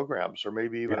 1-hour programs, or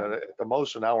maybe even at the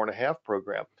most an hour and a half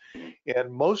program.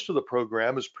 And most of the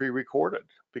program is pre-recorded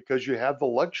because you have the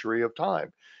luxury of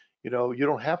time. You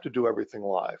don't have to do everything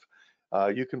live.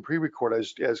 You can pre-record,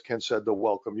 as Ken said, the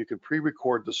welcome. You can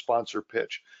pre-record the sponsor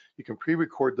pitch. You can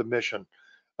pre-record the mission,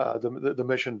 the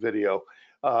mission video.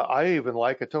 I even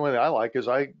like, something I like is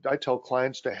I tell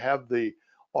clients to have the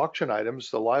auction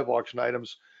items, the live auction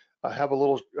items, have a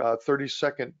little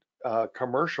 30-second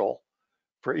commercial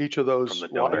for each of those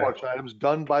live auction items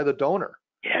done by the donor.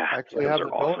 Yeah, actually have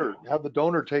the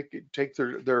donor take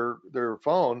their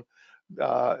phone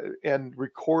and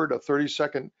record a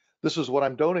 30-second. This is what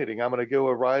I'm donating. I'm going to go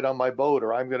a ride on my boat,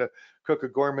 or I'm going to cook a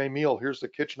gourmet meal. Here's the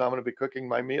kitchen I'm going to be cooking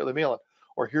the meal in,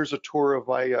 or here's a tour of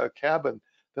my cabin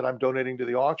that I'm donating to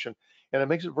the auction. And it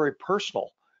makes it very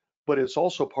personal, but it's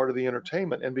also part of the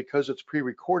entertainment. And because it's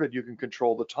pre-recorded, you can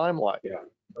control the timeline. Yeah.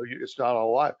 It's not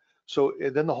all live. So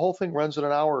then the whole thing runs in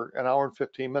an hour and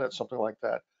 15 minutes, something like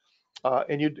that.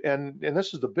 And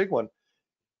this is the big one.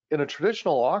 In a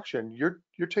traditional auction, you're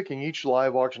taking each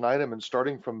live auction item and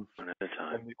starting from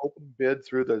the open bid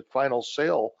through the final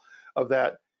sale of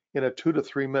that in a 2 to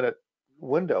 3 minute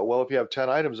window. Well, if you have 10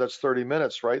 items, that's 30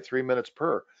 minutes, right? 3 minutes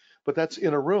per. But that's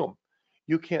in a room.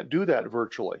 You can't do that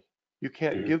virtually. You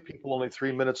can't give people only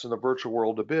 3 minutes in the virtual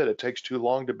world to bid. It takes too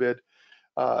long to bid.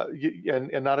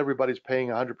 And not everybody's paying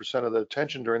 100% of the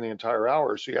attention during the entire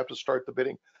hour. So you have to start the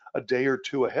bidding a day or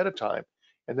two ahead of time.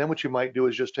 And then what you might do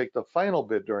is just take the final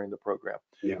bid during the program.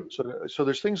 Yeah. So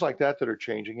there's things like that are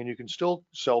changing, and you can still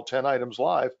sell 10 items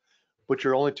live, but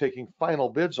you're only taking final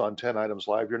bids on 10 items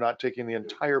live. You're not taking the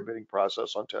entire bidding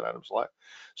process on 10 items live.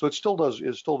 So it still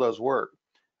does work.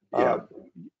 Yeah.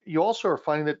 you also are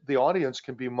finding that the audience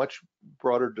can be much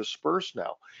broader dispersed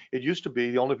now. It used to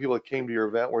be the only people that came to your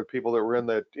event were people that were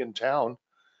in town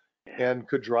and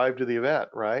could drive to the event,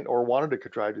 right? Or wanted to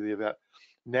could drive to the event.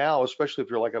 Now, especially if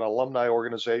you're like an alumni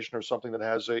organization or something that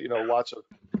has lots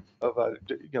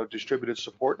of distributed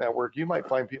support network, you might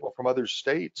find people from other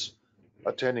states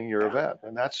attending your event,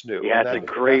 and that's new. Yeah, And it's a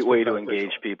that's great way been to beneficial.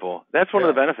 engage people. That's one of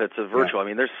Yeah. the benefits of virtual. I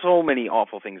mean, there's so many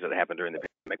awful things that happen during the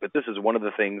pandemic, but this is one of the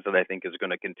things that I think is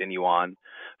going to continue on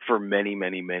for many,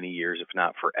 many, many years, if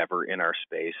not forever, in our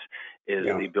space, is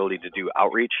the ability to do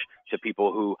outreach to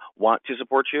people who want to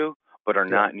support you, but are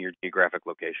not in your geographic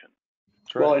location.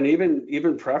 Right. Well, and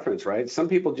even preference, right? Some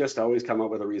people just always come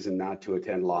up with a reason not to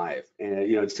attend live. And,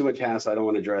 it's too much hassle. I don't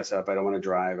want to dress up. I don't want to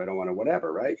drive. I don't want to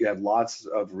whatever, right? You have lots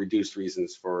of reduced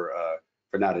reasons for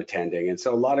not attending. And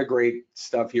so a lot of great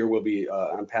stuff here. We'll be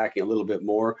unpacking a little bit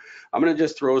more. I'm going to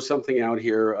just throw something out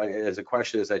here as a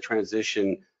question as I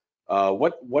transition.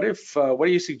 What are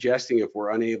you suggesting if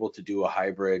we're unable to do a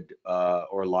hybrid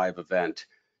or live event,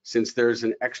 since there's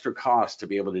an extra cost to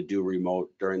be able to do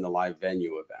remote during the live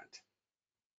venue event?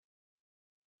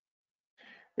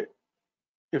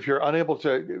 If you're unable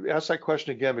to ask that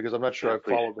question again, because I'm not sure I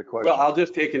followed the question. Well, I'll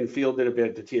just take and field it a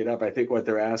bit to tee it up. I think what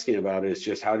they're asking about is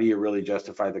just how do you really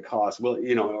justify the cost? Well,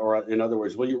 or in other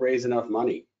words, will you raise enough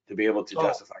money to be able to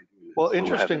justify doing this? Well,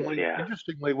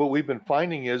 interestingly, what we've been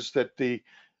finding is that the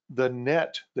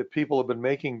net that people have been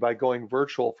making by going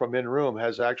virtual from in room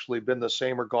has actually been the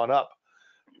same or gone up.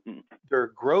 Their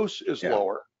gross is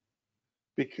lower,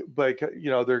 but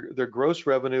their gross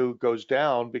revenue goes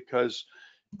down because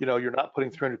you're not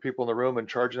putting 300 people in the room and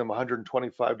charging them $125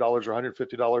 or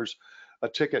 $150 a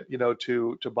ticket,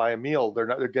 to buy a meal.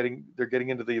 They're getting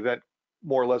into the event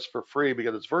more or less for free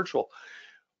because it's virtual.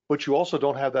 But you also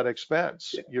don't have that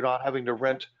expense. You're not having to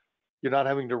rent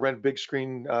big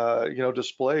screen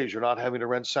displays. You're not having to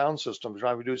rent sound systems. You're not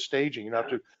having to do staging. You don't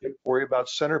have to worry about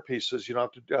centerpieces. You don't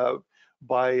have to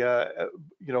buy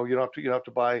you don't have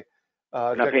to buy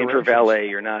you're not paying for valet.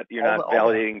 You're not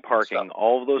validating parking.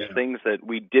 All of those things that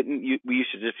we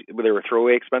used to just, they were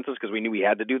throwaway expenses because we knew we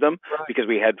had to do them because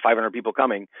we had 500 people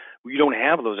coming. You don't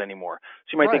have those anymore.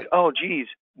 So you might think, oh, geez,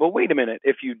 well, wait a minute.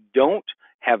 If you don't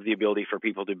have the ability for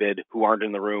people to bid who aren't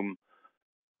in the room,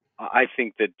 I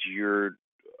think you're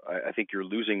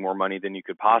losing more money than you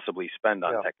could possibly spend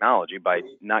on technology by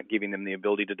not giving them the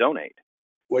ability to donate.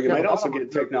 Well, you might also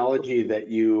get technology that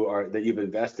you've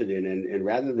invested in, and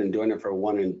rather than doing it for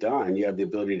one and done, you have the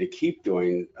ability to keep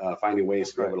doing, finding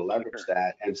ways to be able to leverage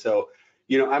that. And so,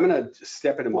 I'm going to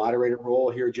step in a moderator role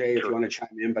here, Jay, if you want to chime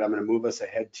in, but I'm going to move us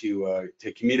ahead to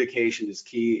communication is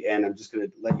key, and I'm just going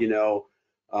to let you know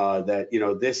that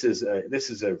this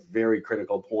is a very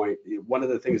critical point. One of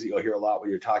the things that you'll hear a lot when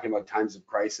you're talking about times of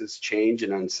crisis, change,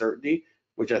 and uncertainty,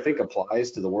 which I think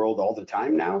applies to the world all the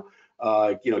time now.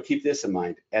 Keep this in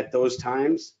mind. At those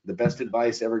times, the best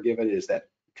advice ever given is that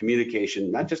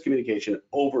communication, not just communication,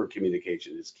 over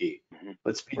communication is key.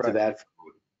 Let's speak to that.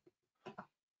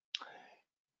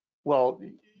 Well,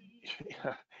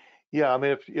 yeah, I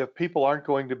mean, if people aren't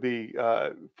going to be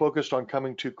focused on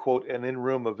coming to, quote, an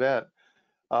in-room event,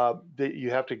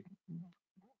 you have to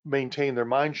maintain their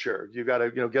mind share. You got to,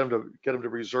 get them to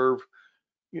reserve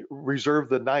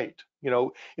the night.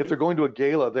 If they're going to a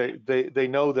gala, they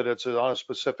know that it's on a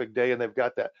specific day and they've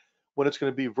got that. When it's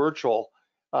going to be virtual,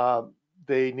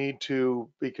 they need to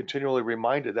be continually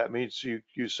reminded. That means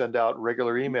you send out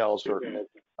regular emails, or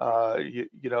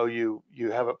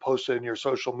you have it posted in your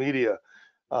social media.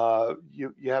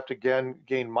 You have to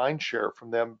gain mind share from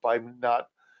them by not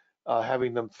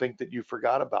having them think that you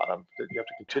forgot about them. That you have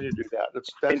to continue to do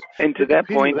that. And to that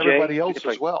point, Jay, everybody else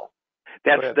as well.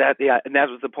 And that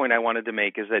was the point I wanted to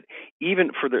make, is that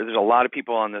even there's a lot of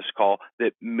people on this call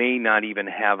that may not even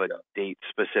have a date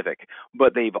specific,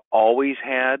 but they've always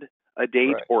had a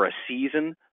date or a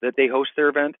season that they host their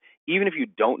event. Even if you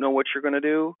don't know what you're going to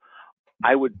do,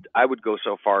 I would go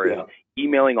so far as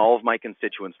emailing all of my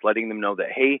constituents, letting them know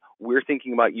that, hey, we're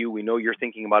thinking about you. We know you're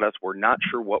thinking about us. We're not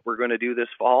sure what we're going to do this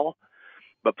fall,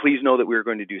 but please know that we're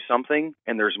going to do something,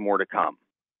 and there's more to come.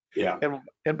 Yeah.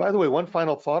 And by the way, one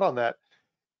final thought on that.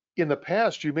 In the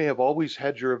past, you may have always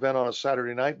had your event on a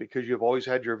Saturday night because you've always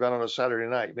had your event on a Saturday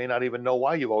night. You may not even know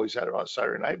why you've always had it on a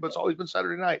Saturday night, but it's always been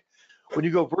Saturday night. When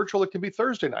you go virtual, it can be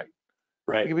Thursday night.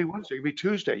 Right. It can be Wednesday, it can be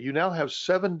Tuesday. You now have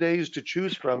 7 days to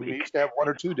choose from. You used to have 1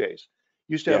 or 2 days.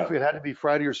 You used to have, it had to be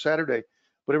Friday or Saturday,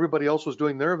 but everybody else was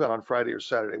doing their event on Friday or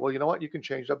Saturday. Well, you know what? You can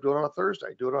change it up, do it on a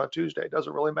Thursday, do it on a Tuesday. It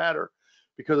doesn't really matter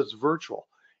because it's virtual.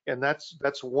 And that's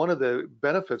one of the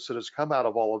benefits that has come out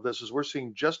of all of this, is we're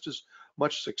seeing just as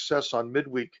much success on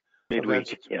midweek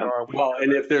events. Yeah. Well,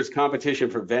 and if there's competition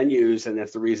for venues, and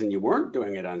that's the reason you weren't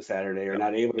doing it on Saturday or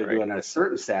not able to do it on a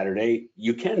certain Saturday,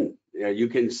 you can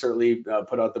certainly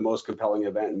put out the most compelling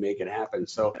event and make it happen.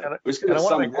 So And we're just going to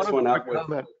sum this one up with.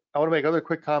 I want to make another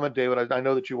quick comment, David. I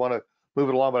know that you want to move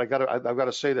it along, but I've got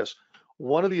to say this.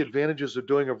 One of the advantages of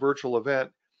doing a virtual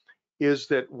event is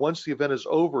that once the event is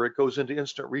over, it goes into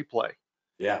instant replay.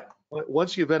 Yeah.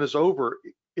 Once the event is over,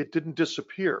 it didn't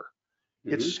disappear.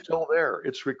 It's still there.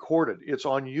 It's recorded. It's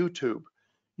on YouTube.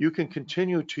 You can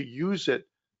continue to use it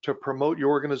to promote your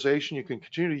organization. You can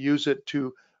continue to use it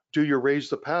to do your raise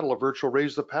the paddle, a virtual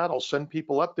raise the paddle. Send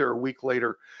people up there a week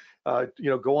later.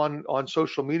 Go on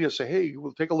social media. Say, hey,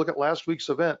 we'll take a look at last week's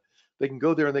event. They can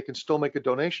go there and they can still make a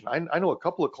donation. I know a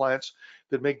couple of clients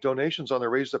that make donations on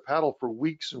their raise the paddle for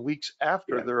weeks and weeks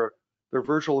after their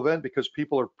virtual event because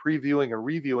people are previewing and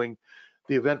reviewing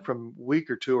the event from a week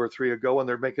or 2 or 3 ago, and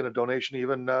they're making a donation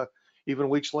even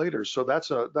weeks later. So that's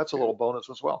a little bonus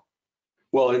as well.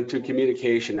 Well, and to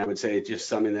communication, I would say, just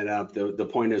summing that up, the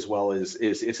point as well is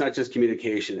it's not just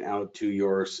communication out to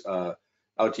your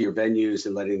venues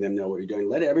and letting them know what you're doing.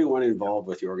 Let everyone involved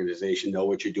with your organization know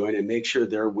what you're doing and make sure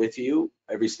they're with you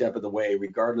every step of the way,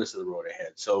 regardless of the road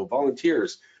ahead. So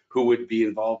volunteers who would be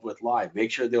involved with live,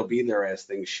 make sure they'll be there as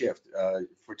things shift.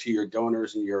 To your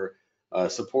donors and your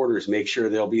supporters, make sure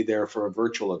they'll be there for a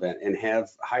virtual event and have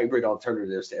hybrid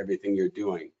alternatives to everything you're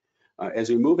doing. As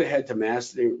we move ahead to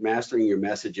mastering your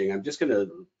messaging, I'm just going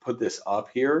to put this up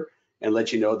here and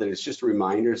let you know that it's just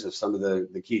reminders of some of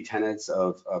the key tenets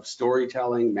of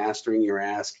storytelling, mastering your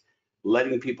ask,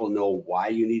 letting people know why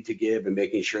you need to give and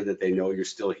making sure that they know you're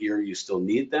still here, you still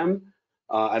need them.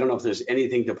 I don't know if there's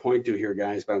anything to point to here,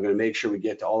 guys, but I'm going to make sure we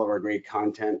get to all of our great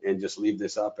content and just leave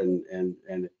this up and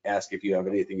ask if you have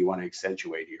anything you want to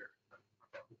accentuate here.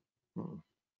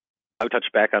 I would touch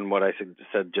back on what I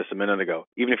said just a minute ago.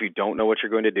 Even if you don't know what you're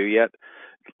going to do yet,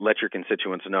 let your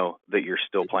constituents know that you're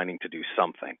still planning to do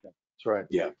something. That's right.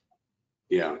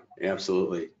 Yeah,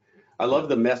 absolutely. I love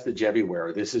the message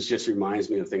everywhere. This just reminds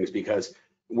me of things because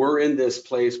we're in this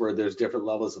place where there's different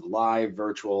levels of live,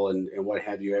 virtual, and what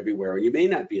have you everywhere. And you may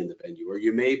not be in the venue, or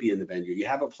you may be in the venue. You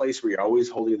have a place where you're always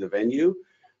holding the venue,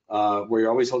 where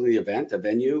you're always holding the event, a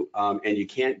venue, and you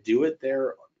can't do it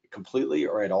there completely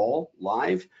or at all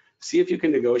live. See if you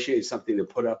can negotiate something to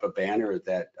put up a banner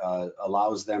that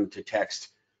allows them to text,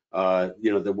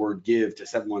 the word give to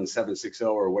 71760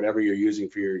 or whatever you're using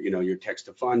for your text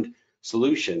to fund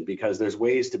solution, because there's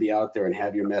ways to be out there and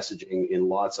have your messaging in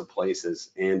lots of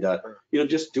places and,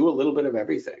 just do a little bit of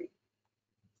everything.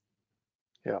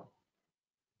 Yeah.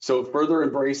 So further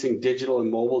embracing digital and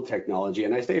mobile technology,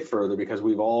 and I say further because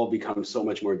we've all become so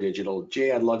much more digital.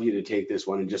 Jay, I'd love you to take this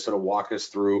one and just sort of walk us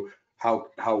through how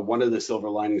one of the silver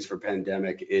linings for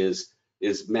pandemic is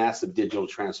massive digital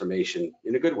transformation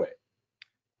in a good way.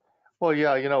 Well,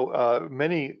 yeah,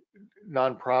 many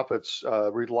nonprofits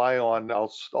rely on,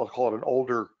 I'll call it an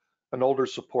older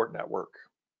support network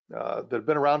that have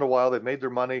been around a while. They've made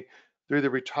their money. They're either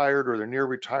retired or they're near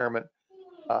retirement,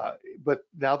 but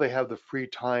now they have the free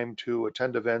time to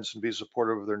attend events and be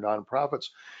supportive of their nonprofits.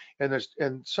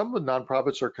 And some of the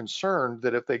nonprofits are concerned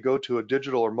that if they go to a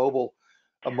digital or mobile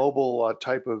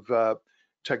type of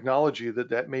technology,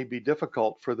 that may be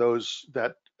difficult for those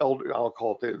that elder, I'll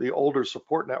call it the older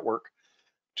support network,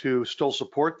 to still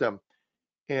support them.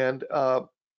 And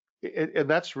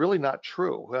that's really not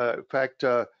true. In fact,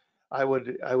 I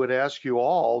would ask you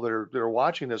all that are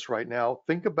watching this right now,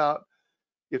 think about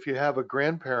if you have a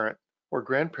grandparent or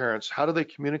grandparents, how do they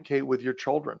communicate with your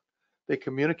children? They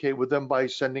communicate with them by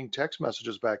sending text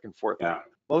messages back and forth. Yeah.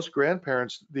 Most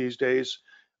grandparents these days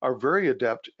are very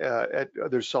adept at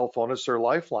their cell phone. It's their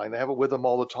lifeline. They have it with them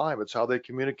all the time. It's how they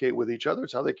communicate with each other.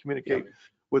 It's how they communicate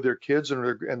with their kids and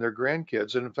their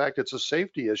grandkids. And in fact, it's a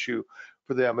safety issue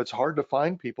for them. It's hard to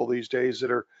find people these days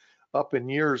that are up in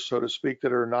years, so to speak,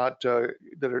 that are not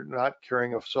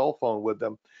carrying a cell phone with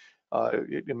them.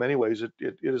 In many ways, it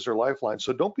is their lifeline.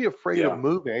 So don't be afraid of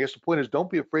moving. I guess the point is,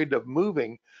 don't be afraid of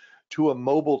moving to a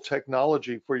mobile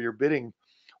technology for your bidding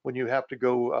when you have to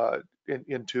go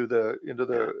into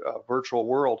the virtual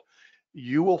world.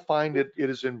 You will find it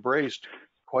is embraced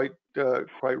quite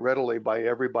readily by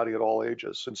everybody at all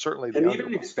ages, and certainly the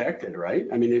even expected, right?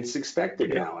 I mean, it's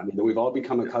expected now. I mean, we've all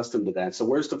become accustomed to that. So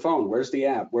where's the phone? Where's the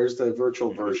app? Where's the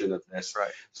virtual version of this?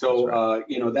 Right. So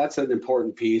that's an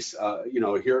important piece.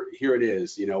 Here it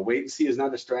is. Wait and see is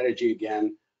not a strategy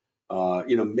again.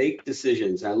 Make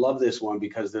decisions. And I love this one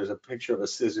because there's a picture of a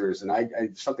scissors,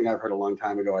 and something I've heard a long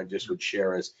time ago I just would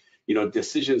share is,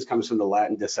 decisions comes from the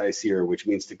Latin decisere, which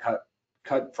means to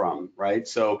cut from, right?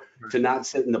 So to not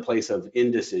sit in the place of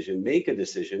indecision, make a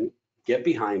decision, get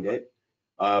behind it,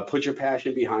 put your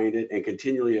passion behind it, and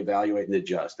continually evaluate and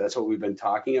adjust. That's what we've been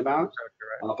talking about.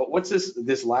 But what's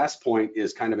this last point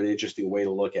is kind of an interesting way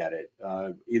to look at it.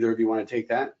 Either of you want to take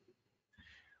that?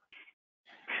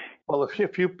 Well,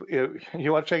 if you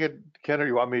want to take it, Ken, or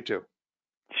you want me to?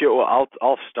 Sure. Well,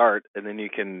 I'll start, and then you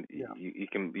can you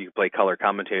can play color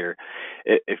commentator.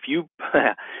 If you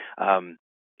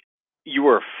you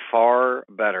are far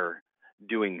better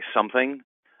doing something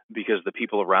because the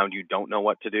people around you don't know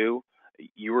what to do.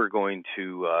 You are going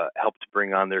to help to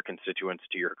bring on their constituents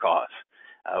to your cause.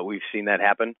 We've seen that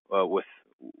happen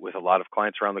with a lot of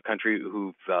clients around the country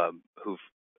who've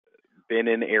been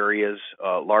in areas,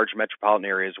 large metropolitan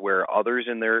areas, where others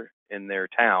in their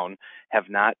town have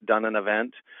not done an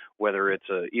event, whether it's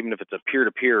even if it's a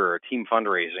peer-to-peer or a team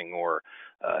fundraising or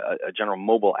a general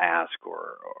mobile ask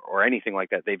or anything like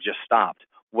that. They've just stopped.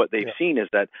 What they've seen is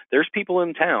that there's people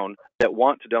in town that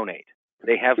want to donate.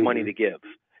 They have money to give.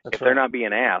 That's if they're not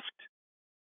being asked,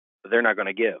 they're not going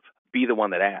to give. Be the one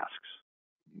that asks.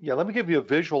 Yeah, let me give you a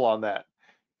visual on that.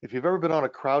 If you've ever been on a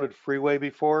crowded freeway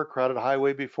before, crowded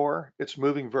highway before, it's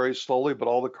moving very slowly, but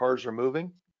all the cars are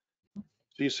moving.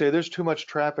 So you say, there's too much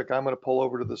traffic, I'm going to pull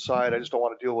over to the side. I just don't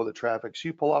want to deal with the traffic. So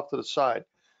you pull off to the side.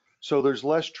 So there's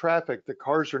less traffic. The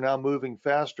cars are now moving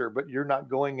faster, but you're not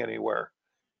going anywhere.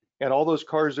 And all those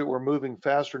cars that were moving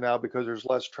faster now because there's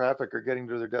less traffic are getting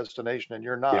to their destination and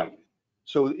you're not. Yeah.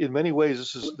 So in many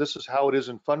ways, this is how it is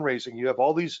in fundraising. You have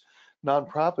all these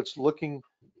nonprofits looking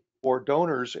for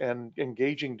donors and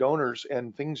engaging donors,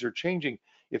 and things are changing.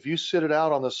 If you sit it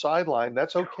out on the sideline,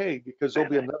 that's okay, because there'll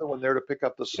be another one there to pick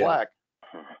up the slack.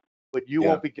 But you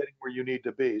won't be getting where you need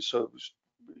to be. So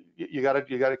you got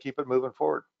to keep it moving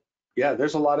forward. Yeah,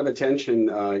 there's a lot of attention,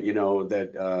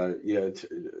 that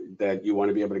that you want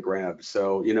to be able to grab.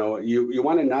 So, you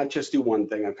want to not just do one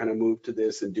thing. I've kind of moved to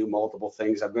this and do multiple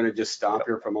things. I'm going to just stop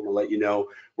here for a moment, let you know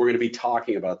we're going to be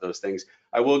talking about those things.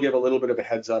 I will give a little bit of a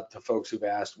heads up to folks who've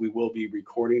asked. We will be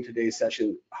recording today's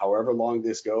session, however long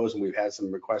this goes, and we've had some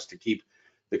requests to keep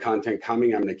the content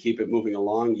coming. I'm going to keep it moving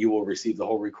along. You will receive the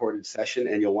whole recorded session,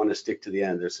 and you'll want to stick to the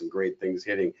end. There's some great things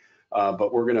hitting,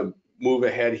 but we're going to move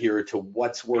ahead here to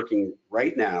what's working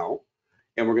right now.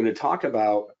 And we're going to talk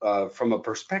about from a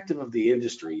perspective of the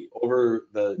industry over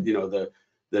the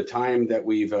time that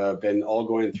we've been all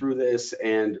going through this,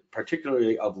 and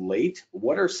particularly of late,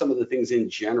 what are some of the things in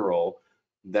general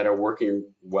that are working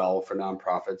well for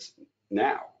nonprofits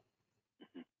now?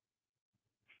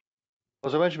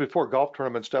 As I mentioned before, golf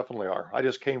tournaments definitely are. I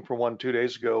just came from one 2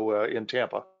 days ago in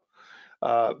Tampa.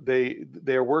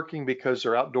 They're working because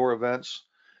they're outdoor events.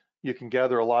 You can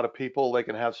gather a lot of people. They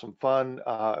can have some fun.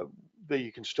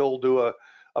 You can still do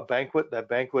a banquet. That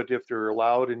banquet, if they're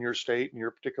allowed in your state, in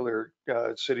your particular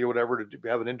city or whatever, to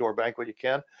have an indoor banquet, you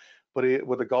can. But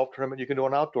with a golf tournament, you can do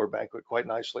an outdoor banquet quite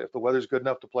nicely. If the weather's good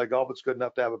enough to play golf, it's good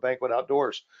enough to have a banquet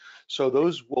outdoors. So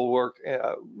those will work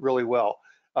really well.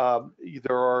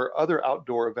 There are other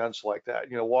outdoor events like that,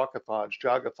 walkathons,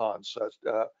 jogathons,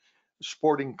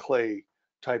 sporting clay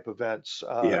type events,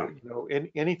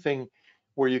 anything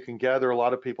where you can gather a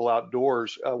lot of people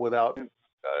outdoors without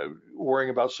worrying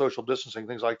about social distancing,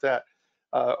 things like that,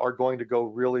 are going to go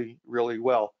really, really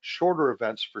well. Shorter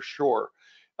events for sure.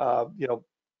 I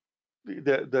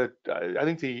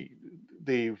think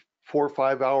the 4 or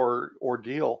 5 hour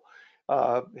ordeal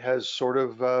has sort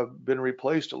of been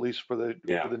replaced, at least for the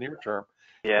near term.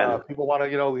 Yeah. People want to,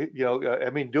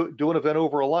 do an event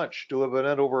over a lunch, do an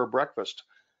event over a breakfast.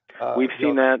 We've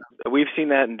seen that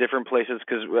in different places,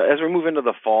 because as we move into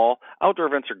the fall, outdoor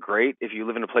events are great if you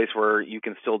live in a place where you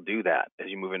can still do that as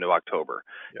you move into October.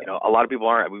 A lot of people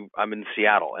aren't. I'm in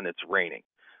Seattle and it's raining.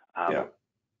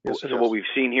 So what we've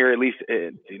seen here, at least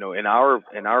in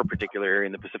our particular area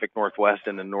in the Pacific Northwest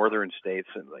and the northern states,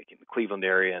 and like in the Cleveland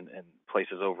area and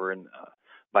places over in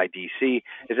by DC,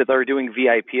 is that they're doing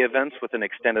VIP events with an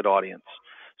extended audience.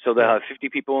 So they'll have 50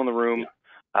 people in the room.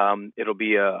 It'll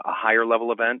be a higher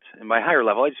level event, and by higher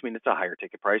level, I just mean it's a higher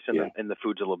ticket price, and the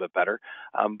food's a little bit better.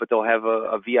 But they'll have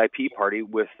a VIP party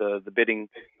with the bidding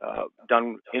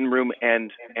done in room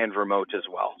and remote as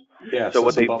well. Yeah. So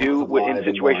what they do in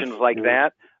situations like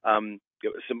that,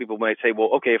 some people might say, well,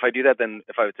 okay, if I do that, then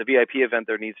if it's a VIP event,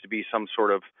 there needs to be some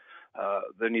sort of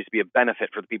there needs to be a benefit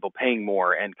for the people paying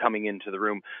more and coming into the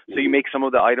room. So you make some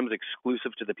of the items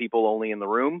exclusive to the people only in the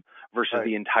room versus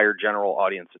the entire general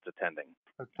audience that's attending.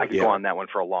 I could go on that one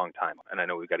for a long time, and I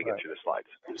know we've got to get through the slides.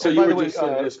 So you were just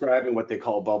describing what they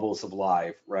call bubbles of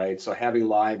live, right? So having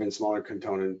live and smaller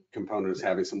components,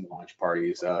 having some launch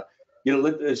parties.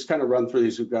 Let's kind of run through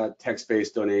these. We've got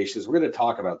text-based donations. We're going to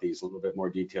talk about these a little bit more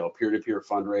detail. Peer-to-peer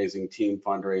fundraising, team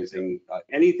fundraising,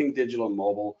 anything digital and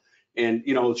mobile. And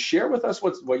share with us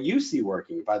what you see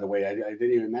working. By the way, I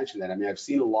didn't even mention that. I mean, I've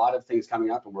seen a lot of things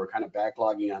coming up, and we're kind of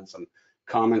backlogging on some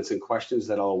comments and questions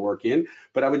that I'll work in.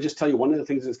 But I would just tell you, one of the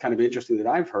things that's kind of interesting that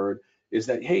I've heard is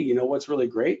that, hey, you know what's really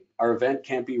great? Our event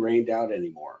can't be rained out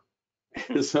anymore.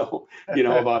 So,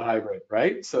 about hybrid,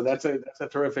 right? So that's a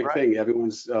terrific Right. thing.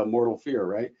 Everyone's mortal fear,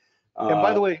 right? And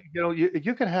by the way,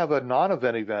 you can have a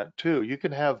non-event event too. You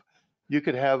can have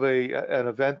an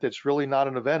event that's really not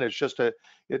an event. It's just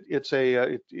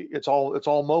it's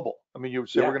all mobile. I mean, you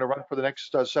say Yeah. we're going to run for the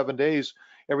next 7 days.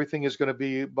 Everything is going to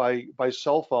be by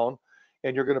cell phone,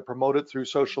 and you're going to promote it through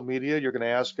social media. You're going to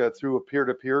ask through a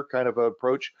peer-to-peer kind of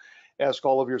approach. Ask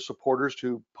all of your supporters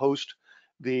to post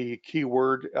the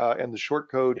keyword and the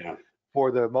short code Yeah. for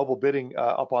the mobile bidding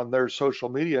up on their social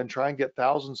media, and try and get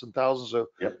thousands and thousands of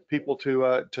Yep. people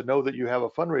to know that you have a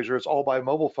fundraiser. It's all by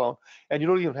mobile phone, and you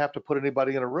don't even have to put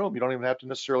anybody in a room. You don't even have to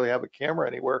necessarily have a camera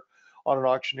anywhere on an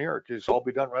auctioneer. It can just all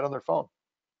be done right on their phone.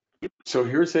 So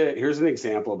here's an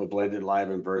example of a blended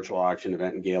live and virtual auction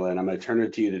event and gala, and I'm going to turn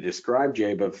it to you to describe,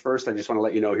 Jay. But first, I just want to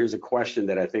let you know, here's a question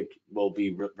that I think will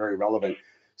be very relevant.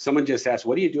 Someone just asked,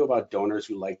 what do you do about donors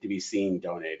who like to be seen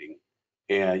donating?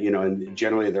 And and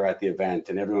generally they're at the event,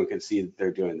 and everyone can see that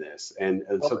they're doing this. And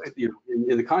so,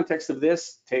 in the context of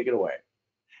this, take it away.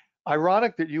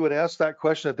 Ironic that you would ask that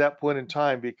question at that point in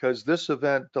time, because this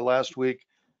event the last week,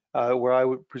 where I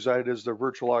presided as the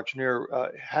virtual auctioneer,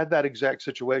 had that exact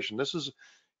situation. This is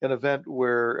an event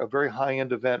where a very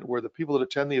high-end event where the people that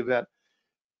attend the event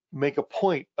make a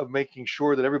point of making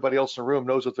sure that everybody else in the room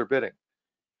knows what they're bidding.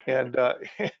 And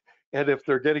and if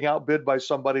they're getting outbid by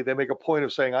somebody, they make a point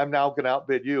of saying, "I'm now going to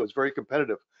outbid you." It's very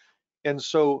competitive. And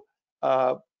so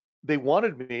they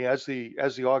wanted me as the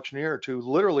auctioneer to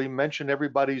literally mention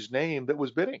everybody's name that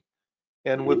was bidding.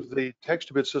 And with the text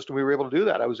to bid system, we were able to do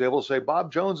that. I was able to say,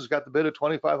 Bob Jones has got the bid of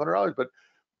 $2,500, but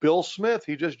Bill Smith,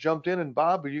 he just jumped in, and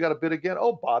Bob, you got a bid again?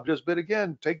 Oh, Bob just bid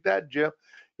again. Take that, Jim.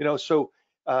 So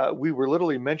we were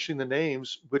literally mentioning the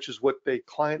names, which is what the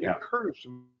client encouraged.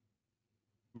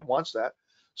 Wants that.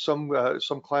 Some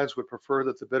clients would prefer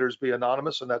that the bidders be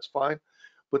anonymous, and that's fine.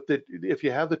 But that if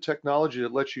you have the technology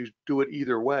that lets you do it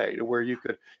either way, to where you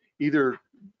could either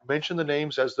mention the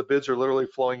names as the bids are literally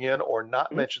flowing in, or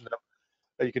not mention them,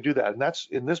 you can do that. And that's,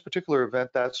 in this particular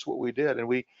event, that's what we did.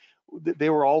 And they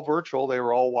were all virtual. They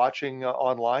were all watching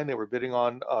online. They were bidding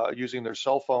on using their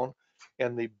cell phone,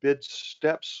 and the bid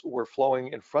steps were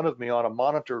flowing in front of me on a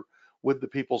monitor with the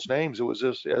people's names. It was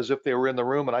just as if they were in the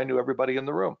room, and I knew everybody in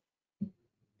the room.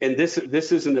 And this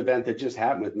is an event that just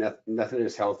happened with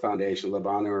Methodist Health Foundation,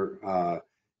 Lebanon,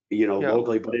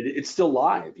 locally, but it's still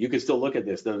live. You can still look at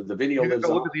this. The video lives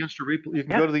on. Look at the instant replay. You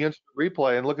can go to the instant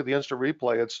replay and look at the instant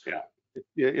replay.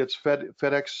 It's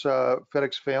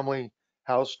FedEx Family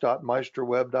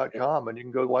House.meisterweb.com, and you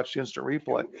can go watch the instant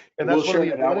replay. And that's we'll share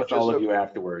that out with all of you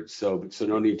afterwards. So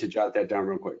no need to jot that down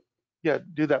real quick. Yeah,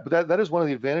 do that. But that is one of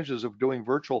the advantages of doing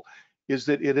virtual, is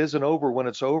that it isn't over when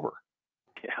it's over.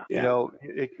 Yeah.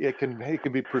 It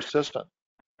can be persistent.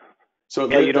 So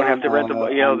you don't have to rent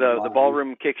the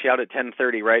ballroom kicks you out at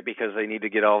 10:30, right? Because they need to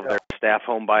get all of their staff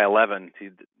home by 11.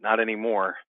 Not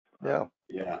anymore. Yeah.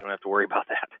 You don't have to worry about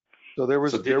that. So there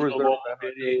was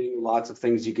bidding, lots of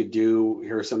things you could do.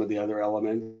 Here are some of the other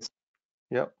elements.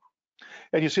 Yep.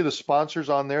 And you see the sponsors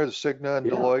on there, the Cigna and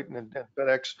Deloitte and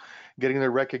FedEx, getting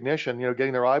their recognition,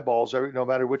 getting their eyeballs. No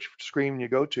matter which screen you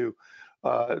go to,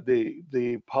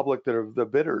 the public that are the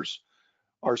bidders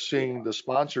are seeing the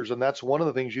sponsors. And that's one of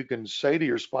the things you can say to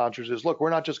your sponsors is, look,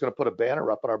 we're not just going to put a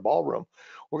banner up in our ballroom.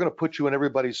 We're going to put you in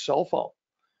everybody's cell phone,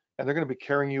 and they're going to be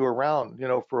carrying you around,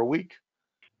 for a week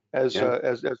as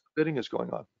bidding is going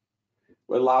on.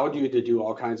 It allowed you to do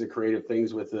all kinds of creative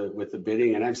things with the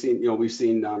bidding. And I've seen, we've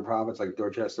seen nonprofits like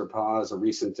Dorchester Paws, a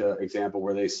recent example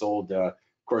where they sold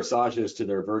corsages to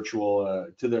their virtual,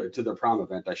 to their prom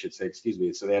event, I should say, excuse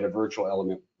me. So they had a virtual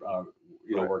element,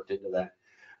 worked into that.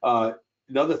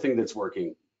 Another thing that's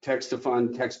working,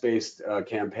 text-to-fund, text-based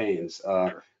campaigns.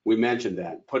 We mentioned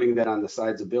that, putting that on the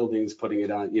sides of buildings, putting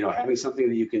it on, having something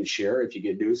that you can share if you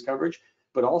get news coverage.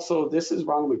 But also, this is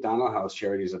Ronald McDonald House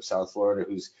Charities of South Florida,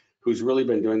 who's really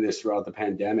been doing this throughout the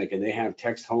pandemic, and they have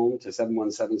text home to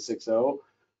 71760,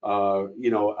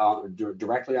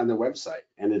 directly on their website.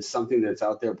 And it's something that's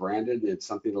out there branded. It's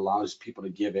something that allows people to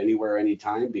give anywhere,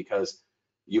 anytime, because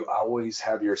you always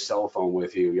have your cell phone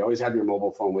with you. You always have your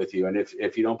mobile phone with you. And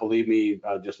if you don't believe me,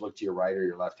 just look to your right or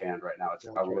your left hand right now. It's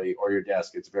probably, or your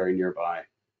desk. It's very nearby.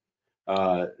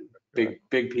 Big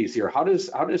piece here. How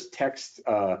does text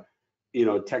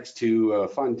text to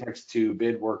fund, text to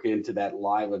bid work into that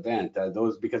live event?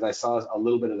 Those, because I saw a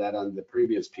little bit of that on the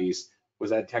previous piece. Was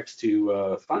that text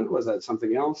to fund? Was that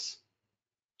something else?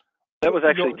 That was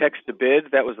actually text to bid.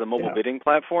 That was the mobile Yeah. bidding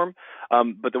platform.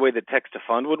 But the way that text to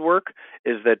fund would work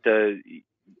is that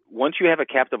once you have a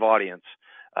captive audience,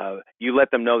 you let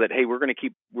them know that, hey, we're going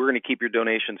to keep your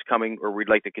donations coming, or we'd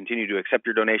like to continue to accept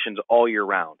your donations all year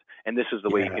round. And this is the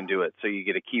way you can do it. So you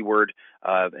get a keyword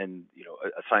and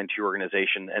assigned to your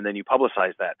organization, and then you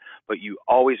publicize that. But you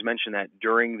always mention that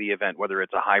during the event, whether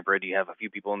it's a hybrid, you have a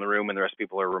few people in the room and the rest of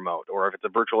people are remote, or if it's a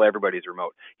virtual, everybody's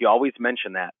remote. You always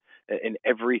mention that in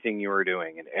everything you are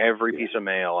doing, in every piece of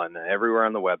mail and everywhere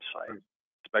on the website,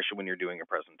 especially when you're doing a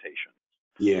presentation.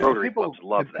 Yeah. Rotary clubs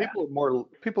love that.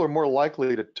 People are more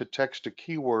likely to text a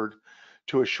keyword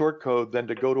to a short code than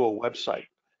to go to a website.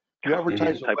 You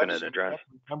advertise a type in website, an address.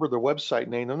 remember the website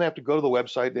name, then they have to go to the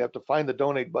website, they have to find the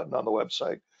donate button on the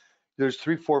website. There's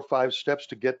 3, 4, 5 steps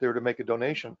to get there to make a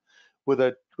donation. With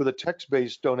a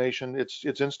text-based donation, it's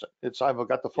instant. I've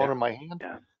got the phone in my hand.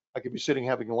 Yeah. I could be sitting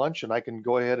having lunch and I can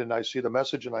go ahead and I see the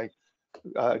message and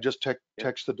I just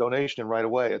text the donation in right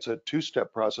away. It's a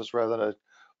 2-step process rather than a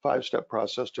 5-step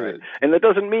process to it. And that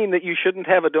doesn't mean that you shouldn't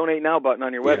have a donate now button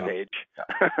on your webpage.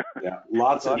 Yeah,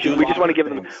 lots of. We just want to give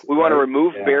them. We want to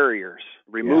remove barriers.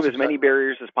 Remove as many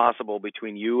barriers as possible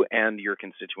between you and your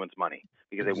constituents' money,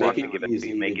 because they want to give it to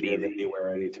you. Make it easy.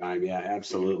 Anywhere, anytime. Yeah,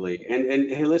 absolutely.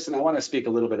 And hey, listen, I want to speak a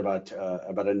little bit about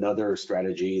another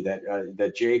strategy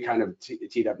that Jay kind of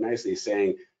teed up nicely,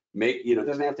 saying it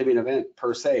doesn't have to be an event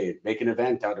per se. Make an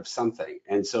event out of something.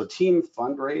 And so team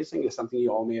fundraising is something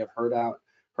you all may have heard about.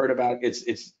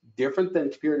 It's different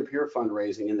than peer-to-peer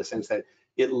fundraising in the sense that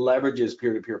it leverages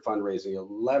peer-to-peer fundraising, it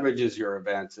leverages your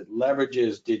events, it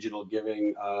leverages digital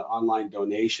giving, online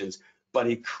donations, but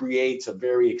it creates a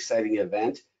very exciting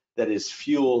event that is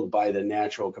fueled by the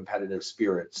natural competitive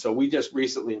spirit. So we just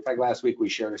recently, in fact, last week, we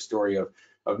shared a story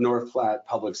of North Platte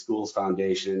Public Schools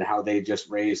Foundation and how they just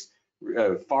raised,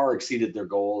 far exceeded their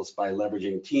goals by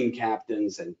leveraging team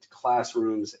captains and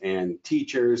classrooms and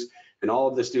teachers and all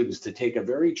of the students to take a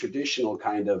very traditional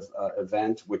kind of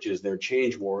event, which is their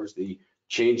change wars, the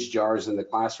change jars in the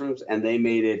classrooms, and they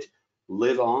made it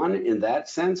live on in that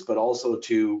sense, but also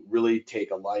to really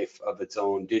take a life of its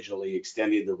own digitally,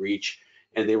 extending the reach.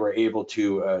 And they were able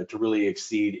to really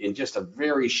exceed in just a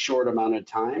very short amount of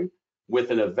time with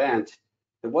an event.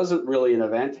 It wasn't really an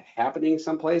event happening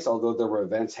someplace, although there were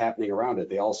events happening around it.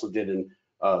 They also did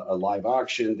a live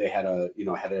auction. They had a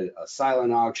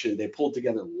silent auction. They pulled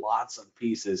together lots of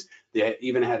pieces. They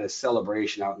even had a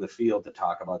celebration out in the field to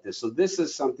talk about this. So this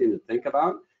is something to think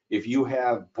about. If you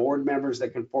have board members that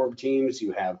can form teams,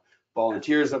 you have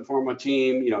volunteers that form a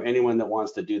team, anyone that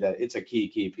wants to do that, it's a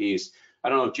key piece. I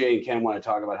don't know if Jay and Ken want to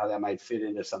talk about how that might fit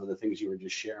into some of the things you were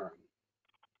just sharing.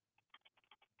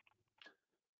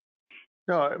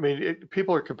 No, I mean,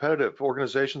 people are competitive,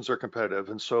 organizations are competitive.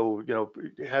 And so,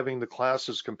 having the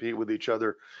classes compete with each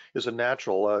other is a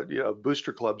natural.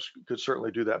 Booster clubs could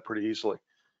certainly do that pretty easily.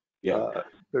 Yeah.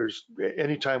 There's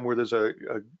anytime where there's a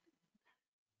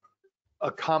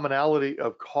commonality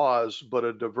of cause, but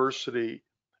a diversity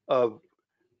of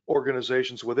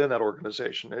organizations within that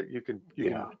organization, you can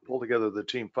pull together the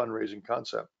team fundraising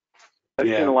concept. I've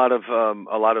seen a lot of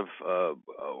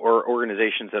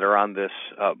organizations that are on this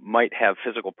might have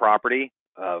physical property,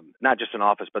 not just an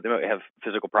office, but they might have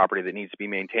physical property that needs to be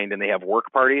maintained, and they have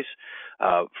work parties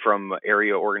from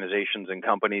area organizations and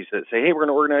companies that say, hey, we're going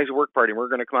to organize a work party, and we're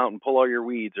going to come out and pull all your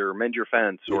weeds or mend your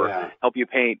fence or help you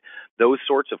paint. Those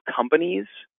sorts of companies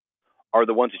are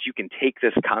the ones that you can take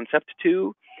this concept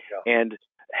to and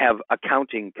have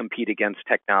accounting compete against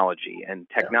technology, and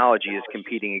technology is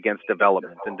competing against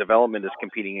development, and development is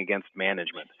competing against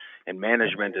management, and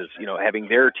management is having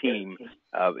their team,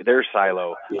 their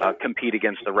silo compete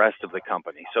against the rest of the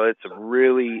company. So it's a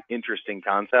really interesting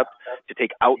concept to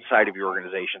take outside of your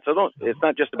organization. So it's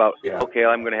not just about okay,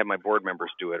 I'm going to have my board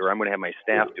members do it, or I'm going to have my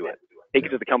staff do it. Take it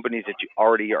to the companies that you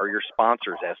already are your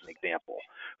sponsors, as an example.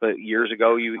 But years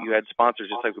ago, you had sponsors,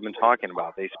 just like we've been talking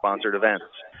about. They sponsored events.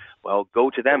 Well, go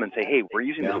to them and say, hey, we're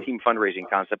using this team fundraising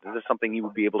concept. Is this something you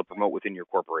would be able to promote within your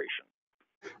corporation?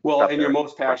 Well, and your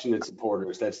most passionate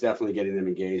supporters, that's definitely getting them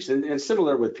engaged. And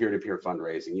similar with peer-to-peer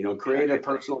fundraising, create a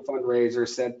personal fundraiser,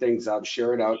 set things up,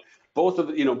 share it out. Both of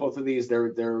these,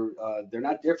 they're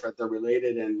not different. They're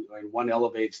related, and one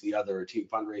elevates the other. Team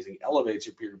fundraising elevates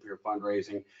your peer-to-peer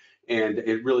fundraising, and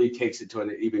it really takes it to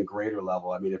an even greater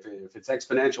level. I mean, if it's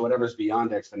exponential, whatever's beyond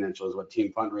exponential is what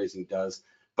team fundraising does.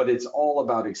 But it's all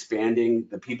about expanding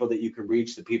the people that you can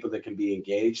reach, the people that can be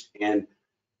engaged, and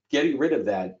getting rid of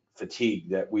that fatigue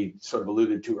that we sort of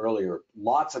alluded to earlier.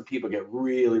 Lots of people get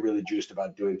really, really juiced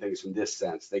about doing things from this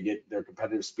sense. They get their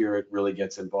competitive spirit really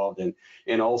gets involved in,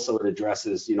 and also it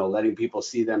addresses, letting people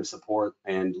see them support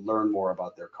and learn more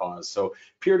about their cause. So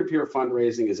peer-to-peer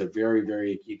fundraising is a very,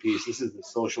 very key piece. This is the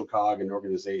Social Cog, an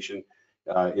organization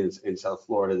in South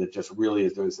Florida that just really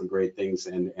is doing some great things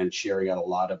and sharing out a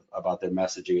lot about their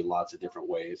messaging in lots of different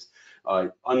ways.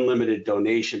 Unlimited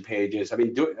donation pages. I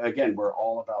mean, again, we're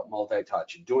all about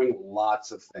multi-touch, doing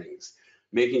lots of things,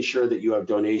 making sure that you have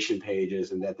donation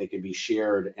pages and that they can be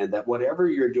shared, and that whatever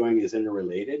you're doing is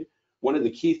interrelated. One of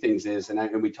the key things is,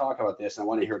 and we talk about this, and I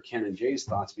want to hear Ken and Jay's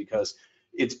thoughts, because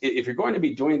if you're going to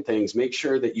be doing things, make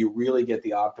sure that you really get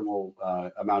the optimal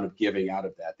amount of giving out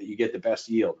of that you get the best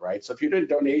yield, right? So if you're doing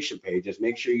donation pages,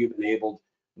 make sure you've enabled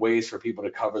ways for people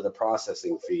to cover the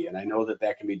processing fee. And I know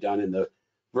that can be done in the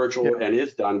virtual, and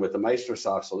is done with the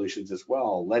Microsoft solutions as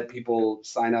well. Let people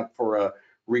sign up for a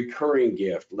recurring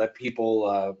gift. Let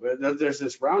people, there's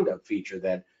this roundup feature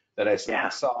that I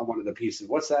saw on one of the pieces.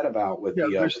 What's that about with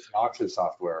the auction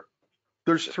software?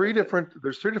 There's three different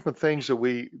things that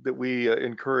we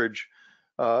encourage.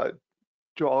 I'll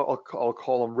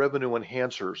call them revenue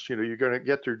enhancers. You're going to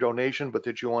get their donation, but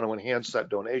that you want to enhance that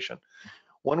donation.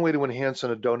 One way to enhance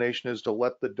a donation is to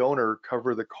let the donor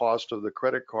cover the cost of the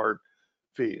credit card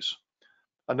fees.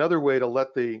 Another way to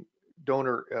let the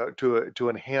donor to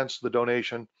enhance the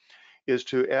donation is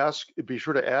to be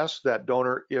sure to ask that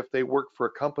donor if they work for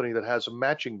a company that has a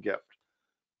matching gift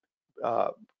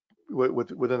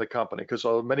within the company, because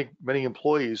many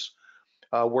employees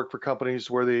work for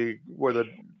companies where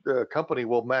the company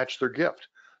will match their gift.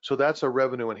 So that's a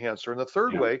revenue enhancer. And the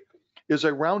third way is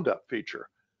a roundup feature.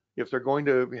 If they're going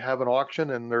to have an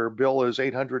auction and their bill is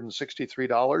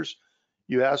 $863,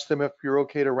 you ask them if you're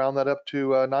okay to round that up to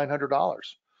 $900.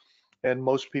 And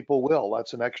most people will.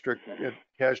 That's an extra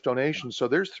cash donation. So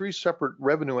there's three separate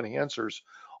revenue enhancers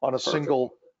on a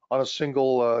single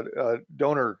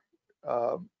donor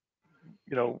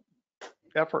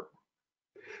effort.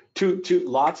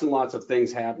 Lots and lots of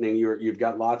things happening. You've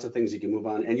got lots of things you can move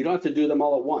on, and you don't have to do them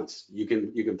all at once. You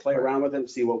can play around with them,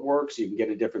 see what works. You can get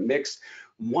a different mix.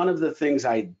 One of the things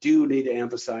I do need to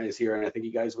emphasize here, and I think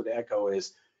you guys would echo,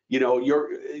 is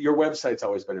your website's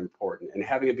always been important, and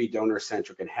having it be donor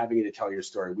centric and having it to tell your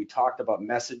story. We talked about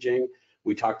messaging.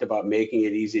 We talked about making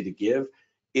it easy to give.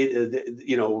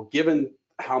 Given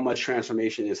how much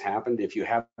transformation has happened, if you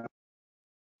have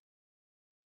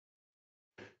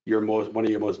one of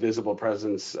your most visible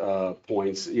presence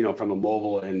points, from a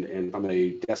mobile and from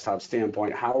a desktop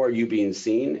standpoint, how are you being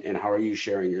seen and how are you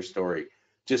sharing your story?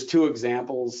 Just two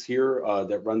examples here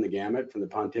that run the gamut from the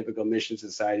Pontifical Mission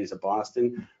Societies of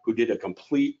Boston, who did a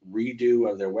complete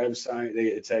redo of their website.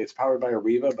 It's powered by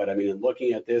Ariba, but I mean,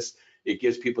 looking at this, it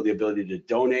gives people the ability to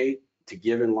donate, to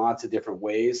give in lots of different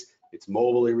ways. It's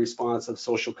mobilely responsive.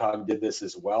 Social Cog did this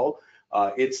as well.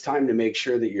 It's time to make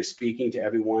sure that you're speaking to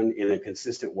everyone in a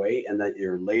consistent way, and that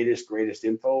your latest, greatest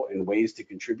info and ways to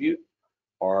contribute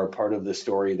are part of the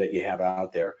story that you have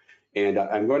out there. And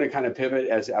I'm going to kind of pivot,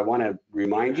 as I want to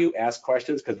remind you, ask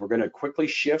questions, because we're going to quickly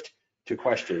shift to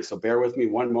questions. So bear with me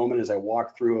one moment as I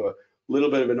walk through a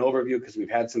little bit of an overview, because we've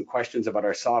had some questions about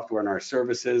our software and our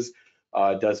services.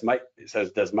 It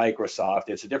says, does Microsoft,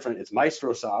 it's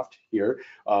Microsoft here,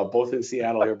 both in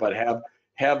Seattle here, but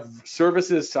have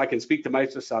services, so I can speak to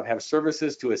Microsoft, have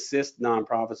services to assist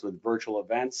nonprofits with virtual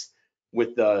events,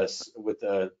 with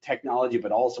the technology,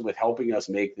 but also with helping us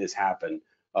make this happen.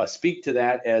 Speak to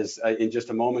that as in just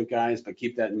a moment, guys, but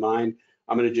keep that in mind.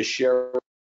 I'm going to just share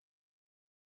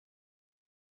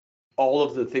all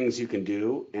of the things you can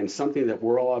do, and something that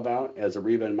we're all about as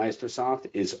Ariba and Microsoft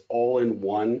is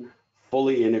all-in-one,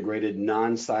 fully integrated,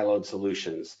 non-siloed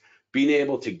solutions. Being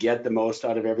able to get the most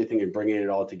out of everything and bringing it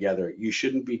all together. You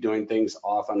shouldn't be doing things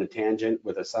off on a tangent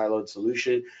with a siloed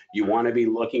solution. You want to be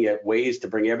looking at ways to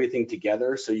bring everything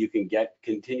together so you can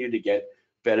continue to get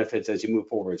benefits as you move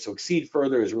forward. So Exceed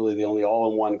Further is really the only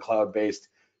all-in-one cloud-based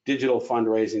digital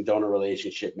fundraising donor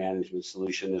relationship management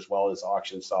solution, as well as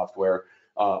auction software.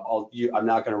 I'm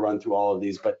not going to run through all of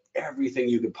these, but everything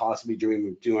you could possibly dream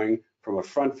of doing from a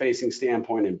front-facing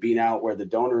standpoint and being out where the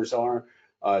donors are,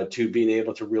 to being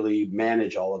able to really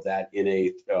manage all of that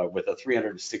with a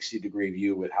 360-degree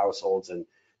view with households and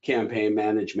campaign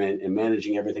management and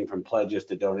managing everything from pledges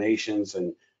to donations,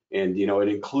 and it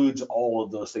includes all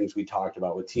of those things we talked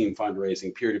about with team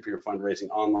fundraising, peer-to-peer fundraising,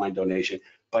 online donation,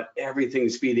 but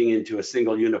everything's feeding into a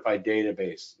single unified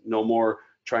database. No more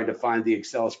trying to find the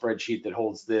Excel spreadsheet that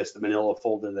holds this, the manila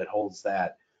folder that holds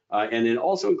that. And it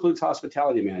also includes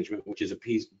hospitality management, which is a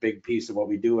big piece of what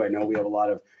we do. I know we have a lot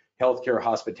of healthcare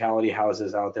hospitality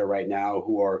houses out there right now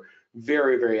who are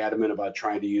very, very adamant about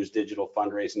trying to use digital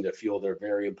fundraising to fuel their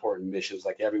very important missions,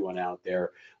 like everyone out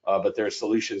there. But there are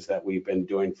solutions that we've been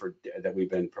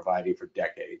providing for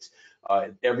decades.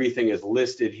 Everything is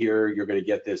listed here. You're going to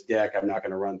get this deck. I'm not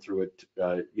going to run through it,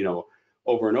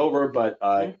 over and over, but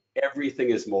everything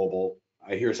is mobile.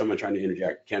 I hear someone trying to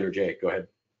interject. Ken or Jay, go ahead.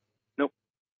 Nope,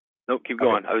 keep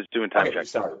going. I was doing time check.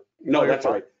 Sorry. No, that's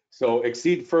all right. So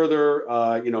exceed further,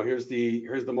 here's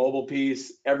the mobile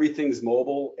piece. Everything's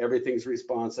mobile, everything's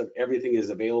responsive, everything is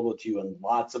available to you in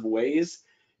lots of ways,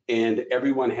 and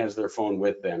everyone has their phone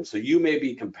with them. So you may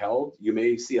be compelled, you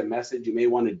may see a message, you may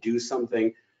want to do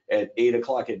something at 8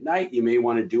 o'clock at night, you may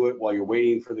want to do it while you're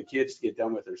waiting for the kids to get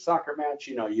done with their soccer match.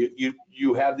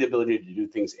 You have the ability to do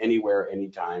things anywhere,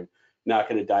 anytime. Not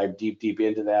going to dive deep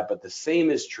into that, but the same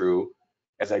is true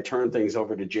as I turn things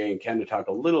over to Jay and Ken to talk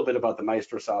a little bit about the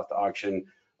Microsoft auction,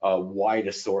 wide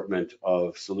assortment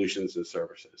of solutions and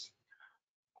services.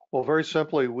 Well, very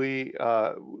simply, we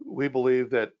believe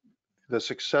that the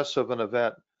success of an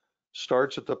event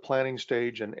starts at the planning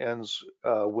stage and ends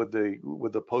with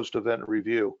the post-event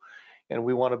review, and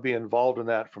we want to be involved in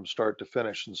that from start to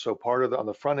finish. And so on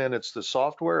the front end, it's the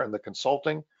software and the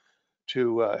consulting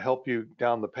to help you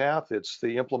down the path. It's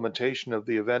the implementation of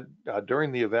the event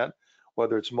during the event,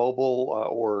 whether it's mobile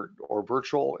or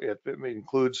virtual. It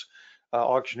includes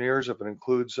auctioneers, if it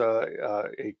includes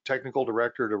a technical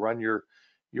director to run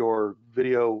your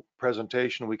video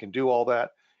presentation, we can do all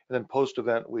that. And then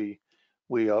post-event, we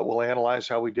will analyze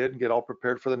how we did and get all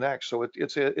prepared for the next. So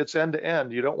it's end to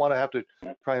end. You don't want to have to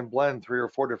try and blend 3 or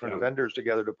 4 different vendors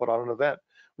together to put on an event.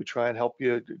 We try and help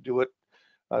you do it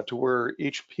to where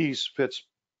each piece fits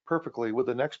perfectly with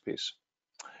the next piece.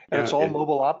 And it's all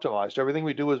mobile optimized. Everything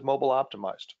we do is mobile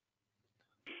optimized.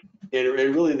 And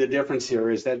really the difference here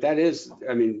is that is,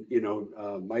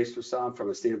 Microsoft, from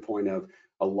a standpoint of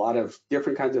a lot of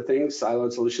different kinds of things,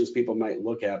 siloed solutions people might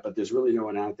look at, but there's really no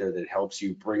one out there that helps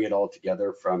you bring it all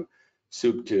together from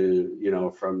soup to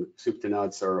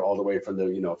nuts, or all the way from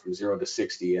from 0 to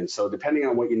 60. And so depending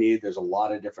on what you need, there's a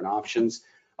lot of different options.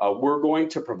 We're going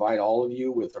to provide all of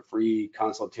you with a free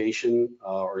consultation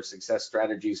or success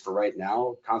strategies for right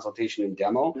now, consultation and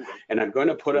demo. And I'm going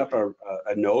to put up a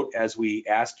note as we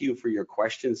ask you for your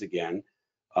questions again,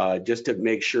 just to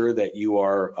make sure that you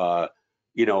are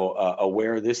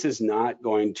aware. This is not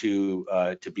going to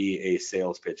be a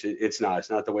sales pitch. It's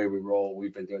not the way we roll.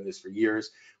 We've been doing this for years.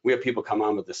 We have people come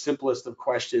on with the simplest of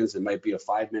questions. It might be a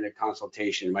 5-minute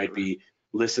consultation. It might be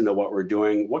listen to what we're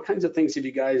doing. What kinds of things have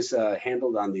you guys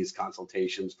handled on these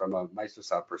consultations from a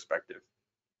Microsoft perspective?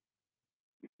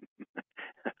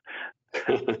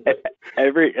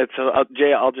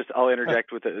 Jay, I'll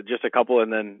interject with just a couple,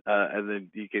 and then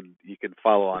you could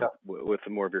follow on with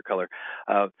more of your color.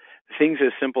 Things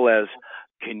as simple as,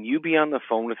 can you be on the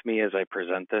phone with me as I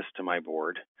present this to my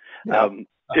board? Which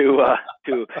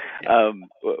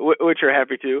are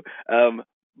happy to.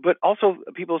 But also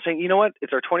people saying, you know what,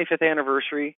 it's our 25th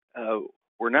anniversary.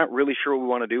 We're not really sure what we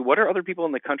want to do. What are other people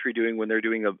in the country doing when they're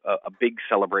doing a big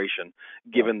celebration,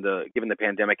 given the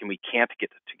pandemic, and we can't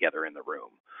get together in the room?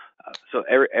 So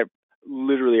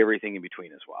literally everything in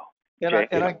between as well. And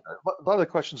a lot of the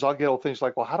questions I'll get are things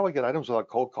like, well, how do I get items without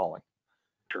cold calling?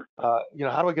 Sure. How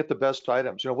do I get the best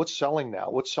items? What's selling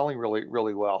now? What's selling really,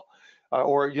 really well?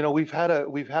 Or we've had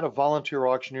a volunteer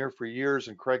auctioneer for years,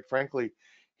 and Craig, frankly,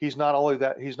 he's not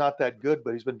that good,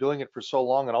 but he's been doing it for so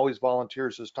long and always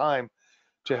volunteers his time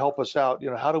to help us out.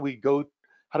 How do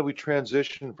we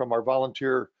transition from our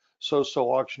volunteer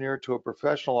so-so auctioneer to a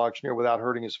professional auctioneer without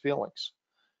hurting his feelings?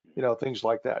 Things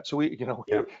like that. So we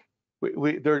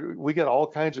get all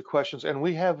kinds of questions, and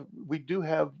we do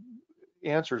have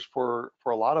answers for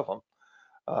a lot of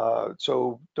them.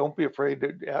 So don't be afraid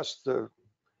to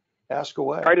ask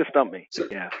away. Try to stump me. So,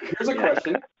 here's a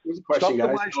question.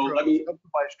 Guys.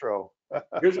 Maestro.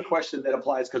 Here's a question that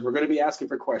applies, because we're going to be asking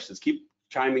for questions. Keep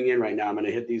chiming in right now. I'm going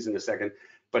to hit these in a second.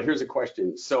 But here's a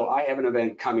question. So I have an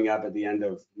event coming up at the end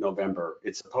of November.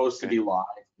 It's supposed to be live.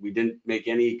 We didn't make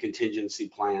any contingency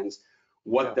plans.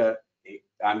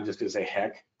 I'm just going to say,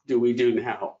 heck, do we do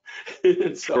now?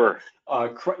 So, sure.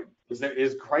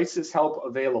 Is crisis help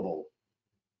available?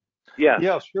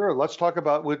 Yeah, sure. Let's talk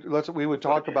about we would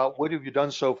talk about what have you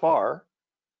done so far,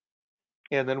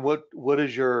 and then what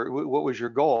was your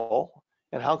goal,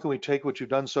 and how can we take what you've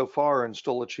done so far and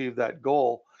still achieve that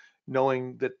goal,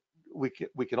 knowing that we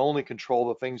can only control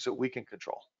the things that we can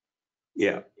control.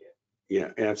 Yeah,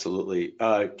 absolutely.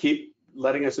 Keep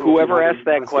letting us know. Whoever asks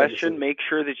that question, make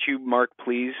sure that you mark,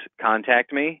 please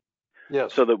contact me.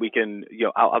 Yes. so that we can,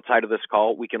 outside of this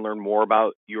call, we can learn more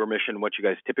about your mission, what you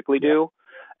guys typically do,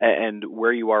 and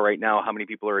where you are right now, how many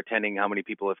people are attending, how many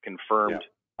people have confirmed,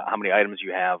 how many items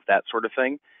you have, that sort of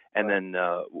thing. And then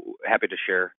happy to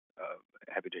share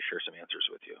some answers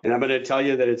with you. And I'm going to tell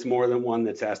you that it's more than one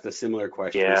that's asked a similar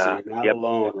question. Yeah. So you're not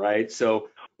alone, right? So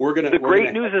The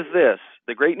great news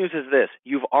is this.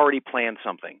 You've already planned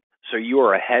something. So you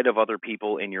are ahead of other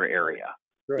people in your area.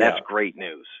 That's great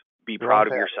news. Be proud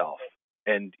of yourself.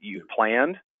 And you've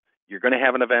planned, you're going to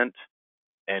have an event,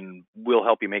 and we'll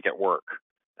help you make it work,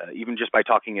 even just by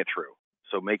talking it through.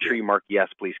 So make sure you mark yes,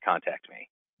 please contact me.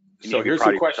 So here's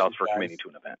some questions for committing to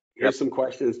an event. Here's some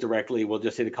questions directly. We'll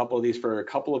just hit a couple of these for a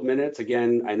couple of minutes.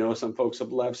 Again, I know some folks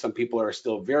have left. Some people are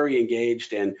still very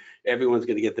engaged, and everyone's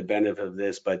going to get the benefit of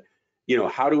this. But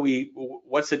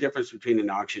what's the difference between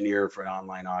an auctioneer for an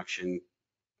online auction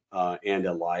and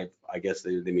a live? I guess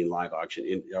they mean live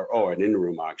auction or an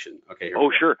in-room auction. Okay.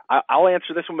 Sure. I'll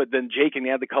answer this one, but then Jay can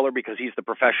add the color because he's the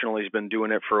professional. He's been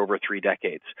doing it for over 3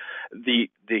 decades. The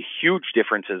huge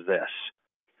difference is this.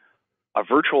 A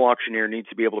virtual auctioneer needs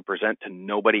to be able to present to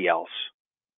nobody else.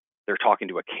 They're talking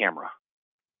to a camera.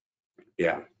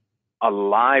 Yeah. A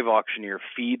live auctioneer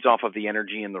feeds off of the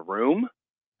energy in the room.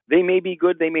 They may be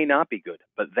good, they may not be good,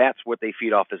 but that's what they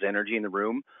feed off is energy in the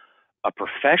room. A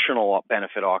professional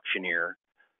benefit auctioneer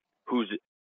who's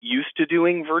used to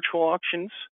doing virtual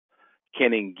auctions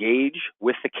can engage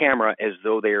with the camera as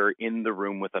though they're in the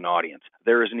room with an audience.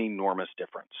 There is an enormous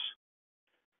difference.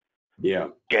 Yeah.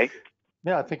 Okay.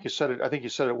 Yeah, I think you said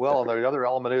it well. And the other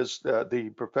element is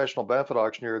the professional benefit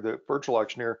auctioneer, the virtual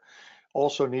auctioneer,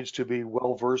 also needs to be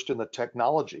well versed in the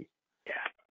technology. Yeah.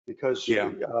 Because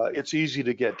it's easy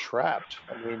to get trapped.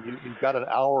 I mean, you've got an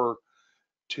hour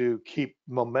to keep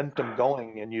momentum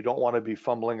going, and you don't want to be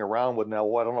fumbling around with I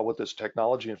don't know what this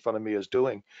technology in front of me is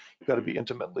doing. You've got to be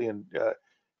intimately and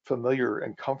familiar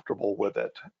and comfortable with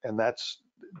it, and that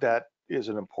is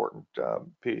an important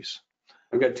piece.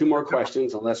 I've got 2 more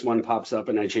questions, unless one pops up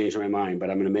and I change my mind, but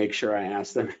I'm going to make sure I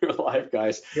ask them here live,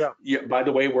 guys. Yeah. By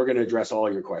the way, we're going to address all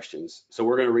your questions. So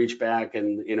we're going to reach back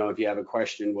and, if you have a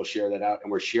question, we'll share that out.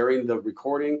 And we're sharing the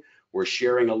recording. We're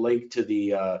sharing a link to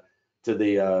the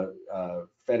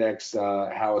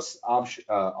FedEx House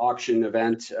auction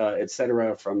event, et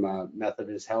cetera, from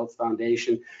Methodist Health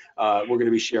Foundation. We're going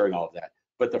to be sharing all of that.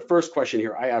 But the first question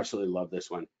here, I absolutely love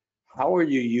this one. How are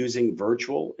you using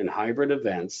virtual and hybrid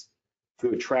events to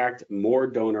attract more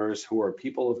donors who are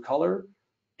people of color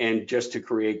and just to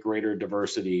create greater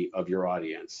diversity of your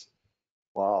audience?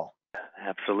 Wow.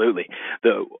 Absolutely.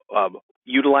 The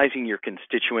utilizing your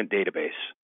constituent database.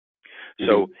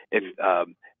 So if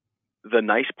the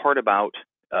nice part about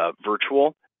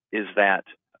virtual is that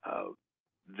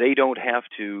they don't have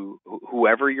to,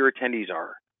 whoever your attendees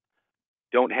are,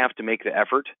 don't have to make the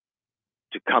effort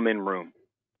to come in room.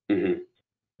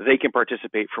 They can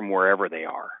participate from wherever they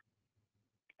are.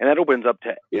 And that opens up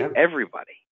to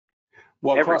everybody.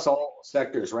 Well, across all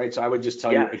sectors, right? So I would just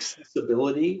tell you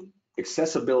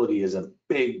accessibility is a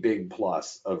big, big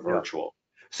plus of virtual.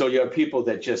 So you have people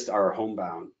that just are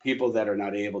homebound, people that are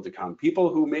not able to come, people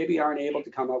who maybe aren't able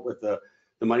to come up with the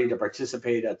money to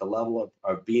participate at the level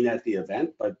of being at the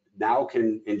event, but now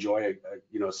can enjoy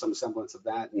some semblance of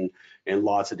that in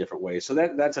lots of different ways. So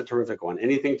that's a terrific one.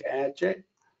 Anything to add, Jay?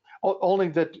 Only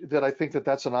that I think that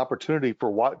that's an opportunity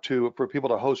for people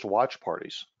to host watch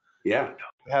parties. Yeah.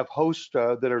 Have hosts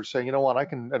that are saying, you know what,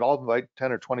 and I'll invite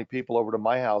 10 or 20 people over to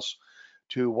my house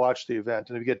to watch the event.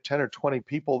 And if you get 10 or 20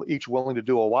 people each willing to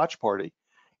do a watch party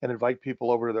and invite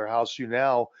people over to their house, you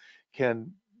now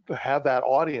can have that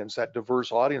audience, that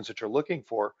diverse audience that you're looking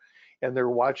for. And they're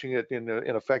watching it in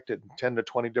effect at 10 to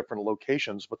 20 different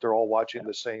locations, but they're all watching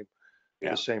the same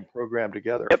program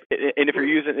together. Yep. And if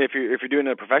you're doing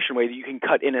it a professional way, you can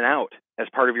cut in and out as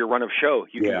part of your run of show.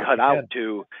 You can cut out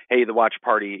to, hey, the watch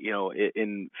party,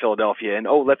 in Philadelphia, and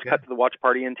let's cut to the watch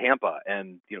party in Tampa,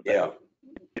 and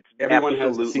it's everyone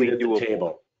has a seat at the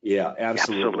table. Yeah,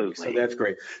 absolutely. So that's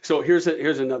great. So here's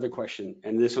another question,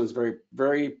 and this one's very,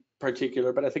 very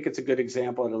particular, but I think it's a good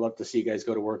example, and I'd love to see you guys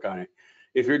go to work on it.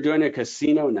 If you're doing a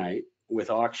casino night with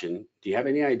auction, do you have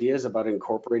any ideas about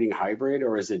incorporating hybrid,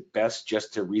 or is it best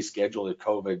just to reschedule if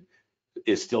COVID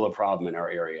is still a problem in our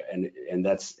area, and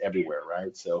that's everywhere,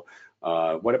 right? So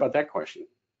what about that question?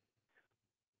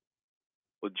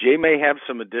 Well, Jay may have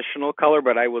some additional color,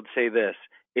 but I would say this.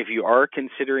 If you are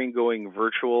considering going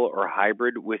virtual or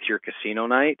hybrid with your casino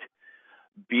night,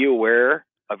 be aware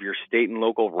of your state and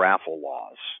local raffle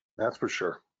laws. That's for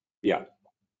sure. Yeah.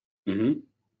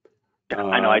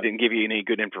 I know I didn't give you any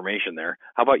good information there.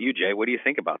 How about you, Jay? What do you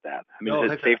think about that? I mean, No,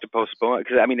 is it safe to postpone?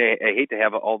 Because I mean, I hate to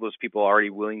have all those people already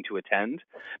willing to attend.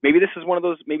 Maybe this is one of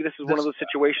those. Maybe this is one of those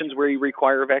situations where you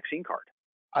require a vaccine card.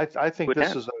 I think to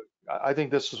this attend. is I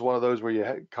think this is one of those where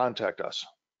you contact us.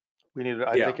 We need.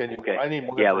 I Yeah. think Okay. I need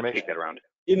more Yeah, let's information. take that around.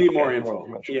 You need more Okay.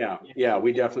 info. Yeah,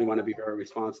 we definitely want to be very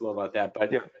responsible about that.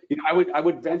 But Yeah. you know, I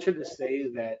would venture to say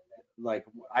that, like,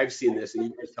 I've seen this, and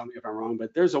you guys tell me if I'm wrong,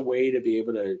 but there's a way to be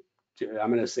able to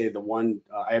I'm going to say the one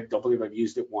I don't believe I've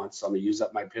used it once, so I'm going to use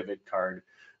up my pivot card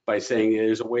by saying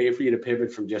there's a way for you to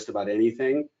pivot from just about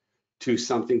anything to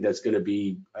something that's going to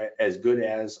be as good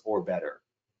as or better.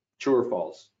 True or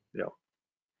false? Yeah.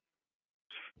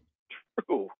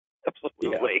 True. Absolutely.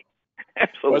 Yeah.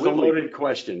 Absolutely. It was a loaded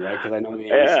question, right? Because I know the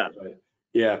Yeah. answer. But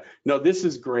yeah, no, this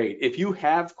is great. If you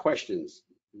have questions,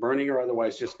 burning or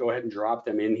otherwise, just go ahead and drop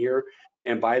them in here.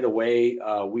 And by the way,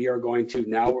 we're going to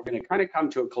kind of come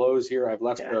to a close here. I've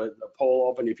left the poll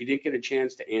open. If you didn't get a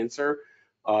chance to answer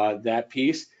that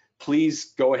piece,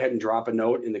 please go ahead and drop a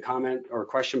note in the comment or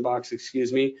question box,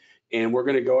 excuse me. And we're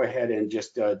going to go ahead and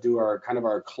just do our kind of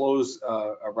our close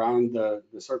around the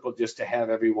circle, just to have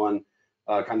everyone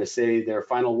kind of say their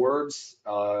final words,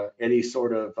 any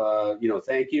sort of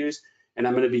thank yous. And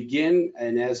I'm going to begin,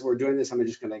 and as we're doing this, I'm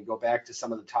just going to go back to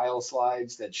some of the tile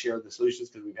slides that share the solutions,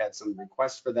 because we've had some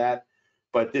requests for that.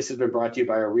 But this has been brought to you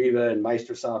by Arriva and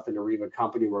Meistersoft and Arriva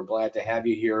Company. We're glad to have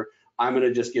you here. I'm going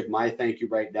to just give my thank you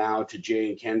right now to Jay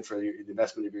and Ken for the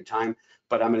investment of your time,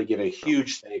 but I'm going to give a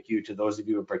huge thank you to those of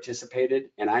you who participated,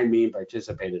 and I mean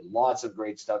participated. Lots of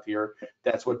great stuff here.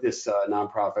 That's what this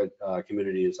nonprofit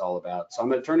community is all about. So I'm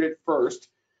going to turn it first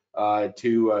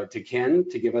to Ken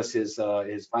to give us his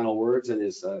final words and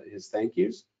his thank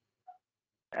yous.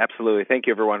 Absolutely. Thank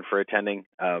you, everyone, for attending.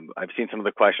 I've seen some of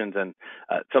the questions, and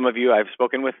some of you I've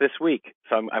spoken with this week,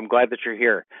 so I'm glad that you're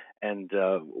here. And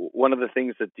one of the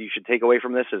things that you should take away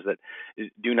from this is that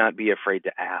do not be afraid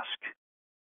to ask.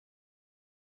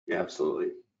 Yeah,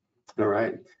 absolutely. All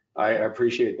right. I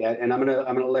appreciate that. And I'm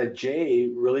gonna let Jay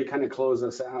really kind of close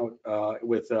us out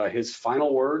with his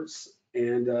final words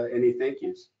and any thank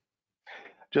yous.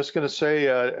 Just going to say,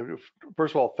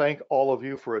 first of all, thank all of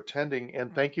you for attending,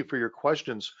 and thank you for your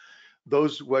questions.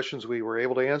 Those questions we were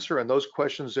able to answer, and those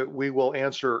questions that we will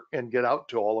answer and get out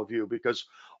to all of you, because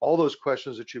all those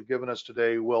questions that you've given us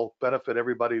today will benefit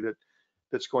everybody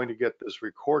that's going to get this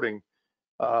recording.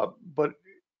 But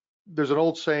there's an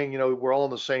old saying, we're all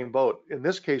in the same boat. In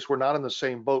this case, we're not in the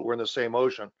same boat, we're in the same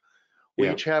ocean. We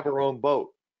each have our own boat.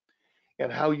 And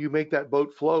how you make that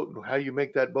boat float and how you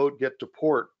make that boat get to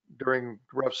port during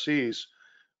rough seas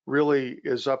really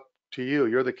is up to you.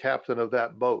 You're the captain of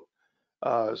that boat.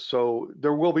 So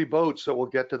there will be boats that will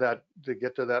get to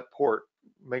that port.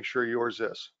 Make sure yours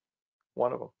is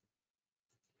one of them.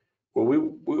 Well,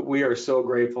 we are so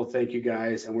grateful. Thank you,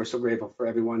 guys, and we're so grateful for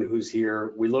everyone who's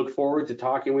here. We look forward to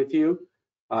talking with you.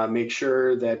 Make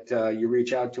sure that you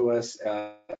reach out to us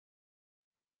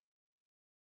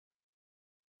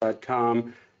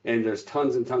 .com, and there's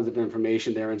tons and tons of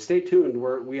information there. And stay tuned.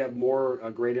 We have more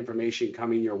great information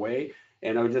coming your way.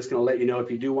 And I'm just going to let you know,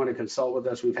 if you do want to consult with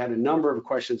us, we've had a number of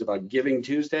questions about Giving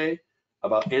Tuesday,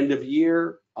 about end of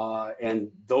year, and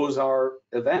those are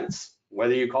events,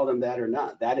 whether you call them that or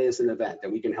not. That is an event,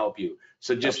 and we can help you.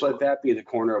 So just Absolutely. let that be the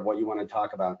corner of what you want to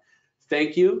talk about.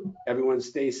 Thank you, everyone.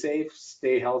 Stay safe,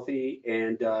 stay healthy,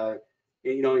 and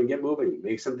and get moving.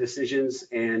 Make some decisions,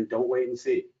 and don't wait and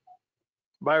see.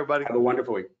 Bye, everybody. Have a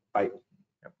wonderful week. Bye.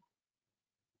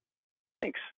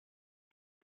 Thanks.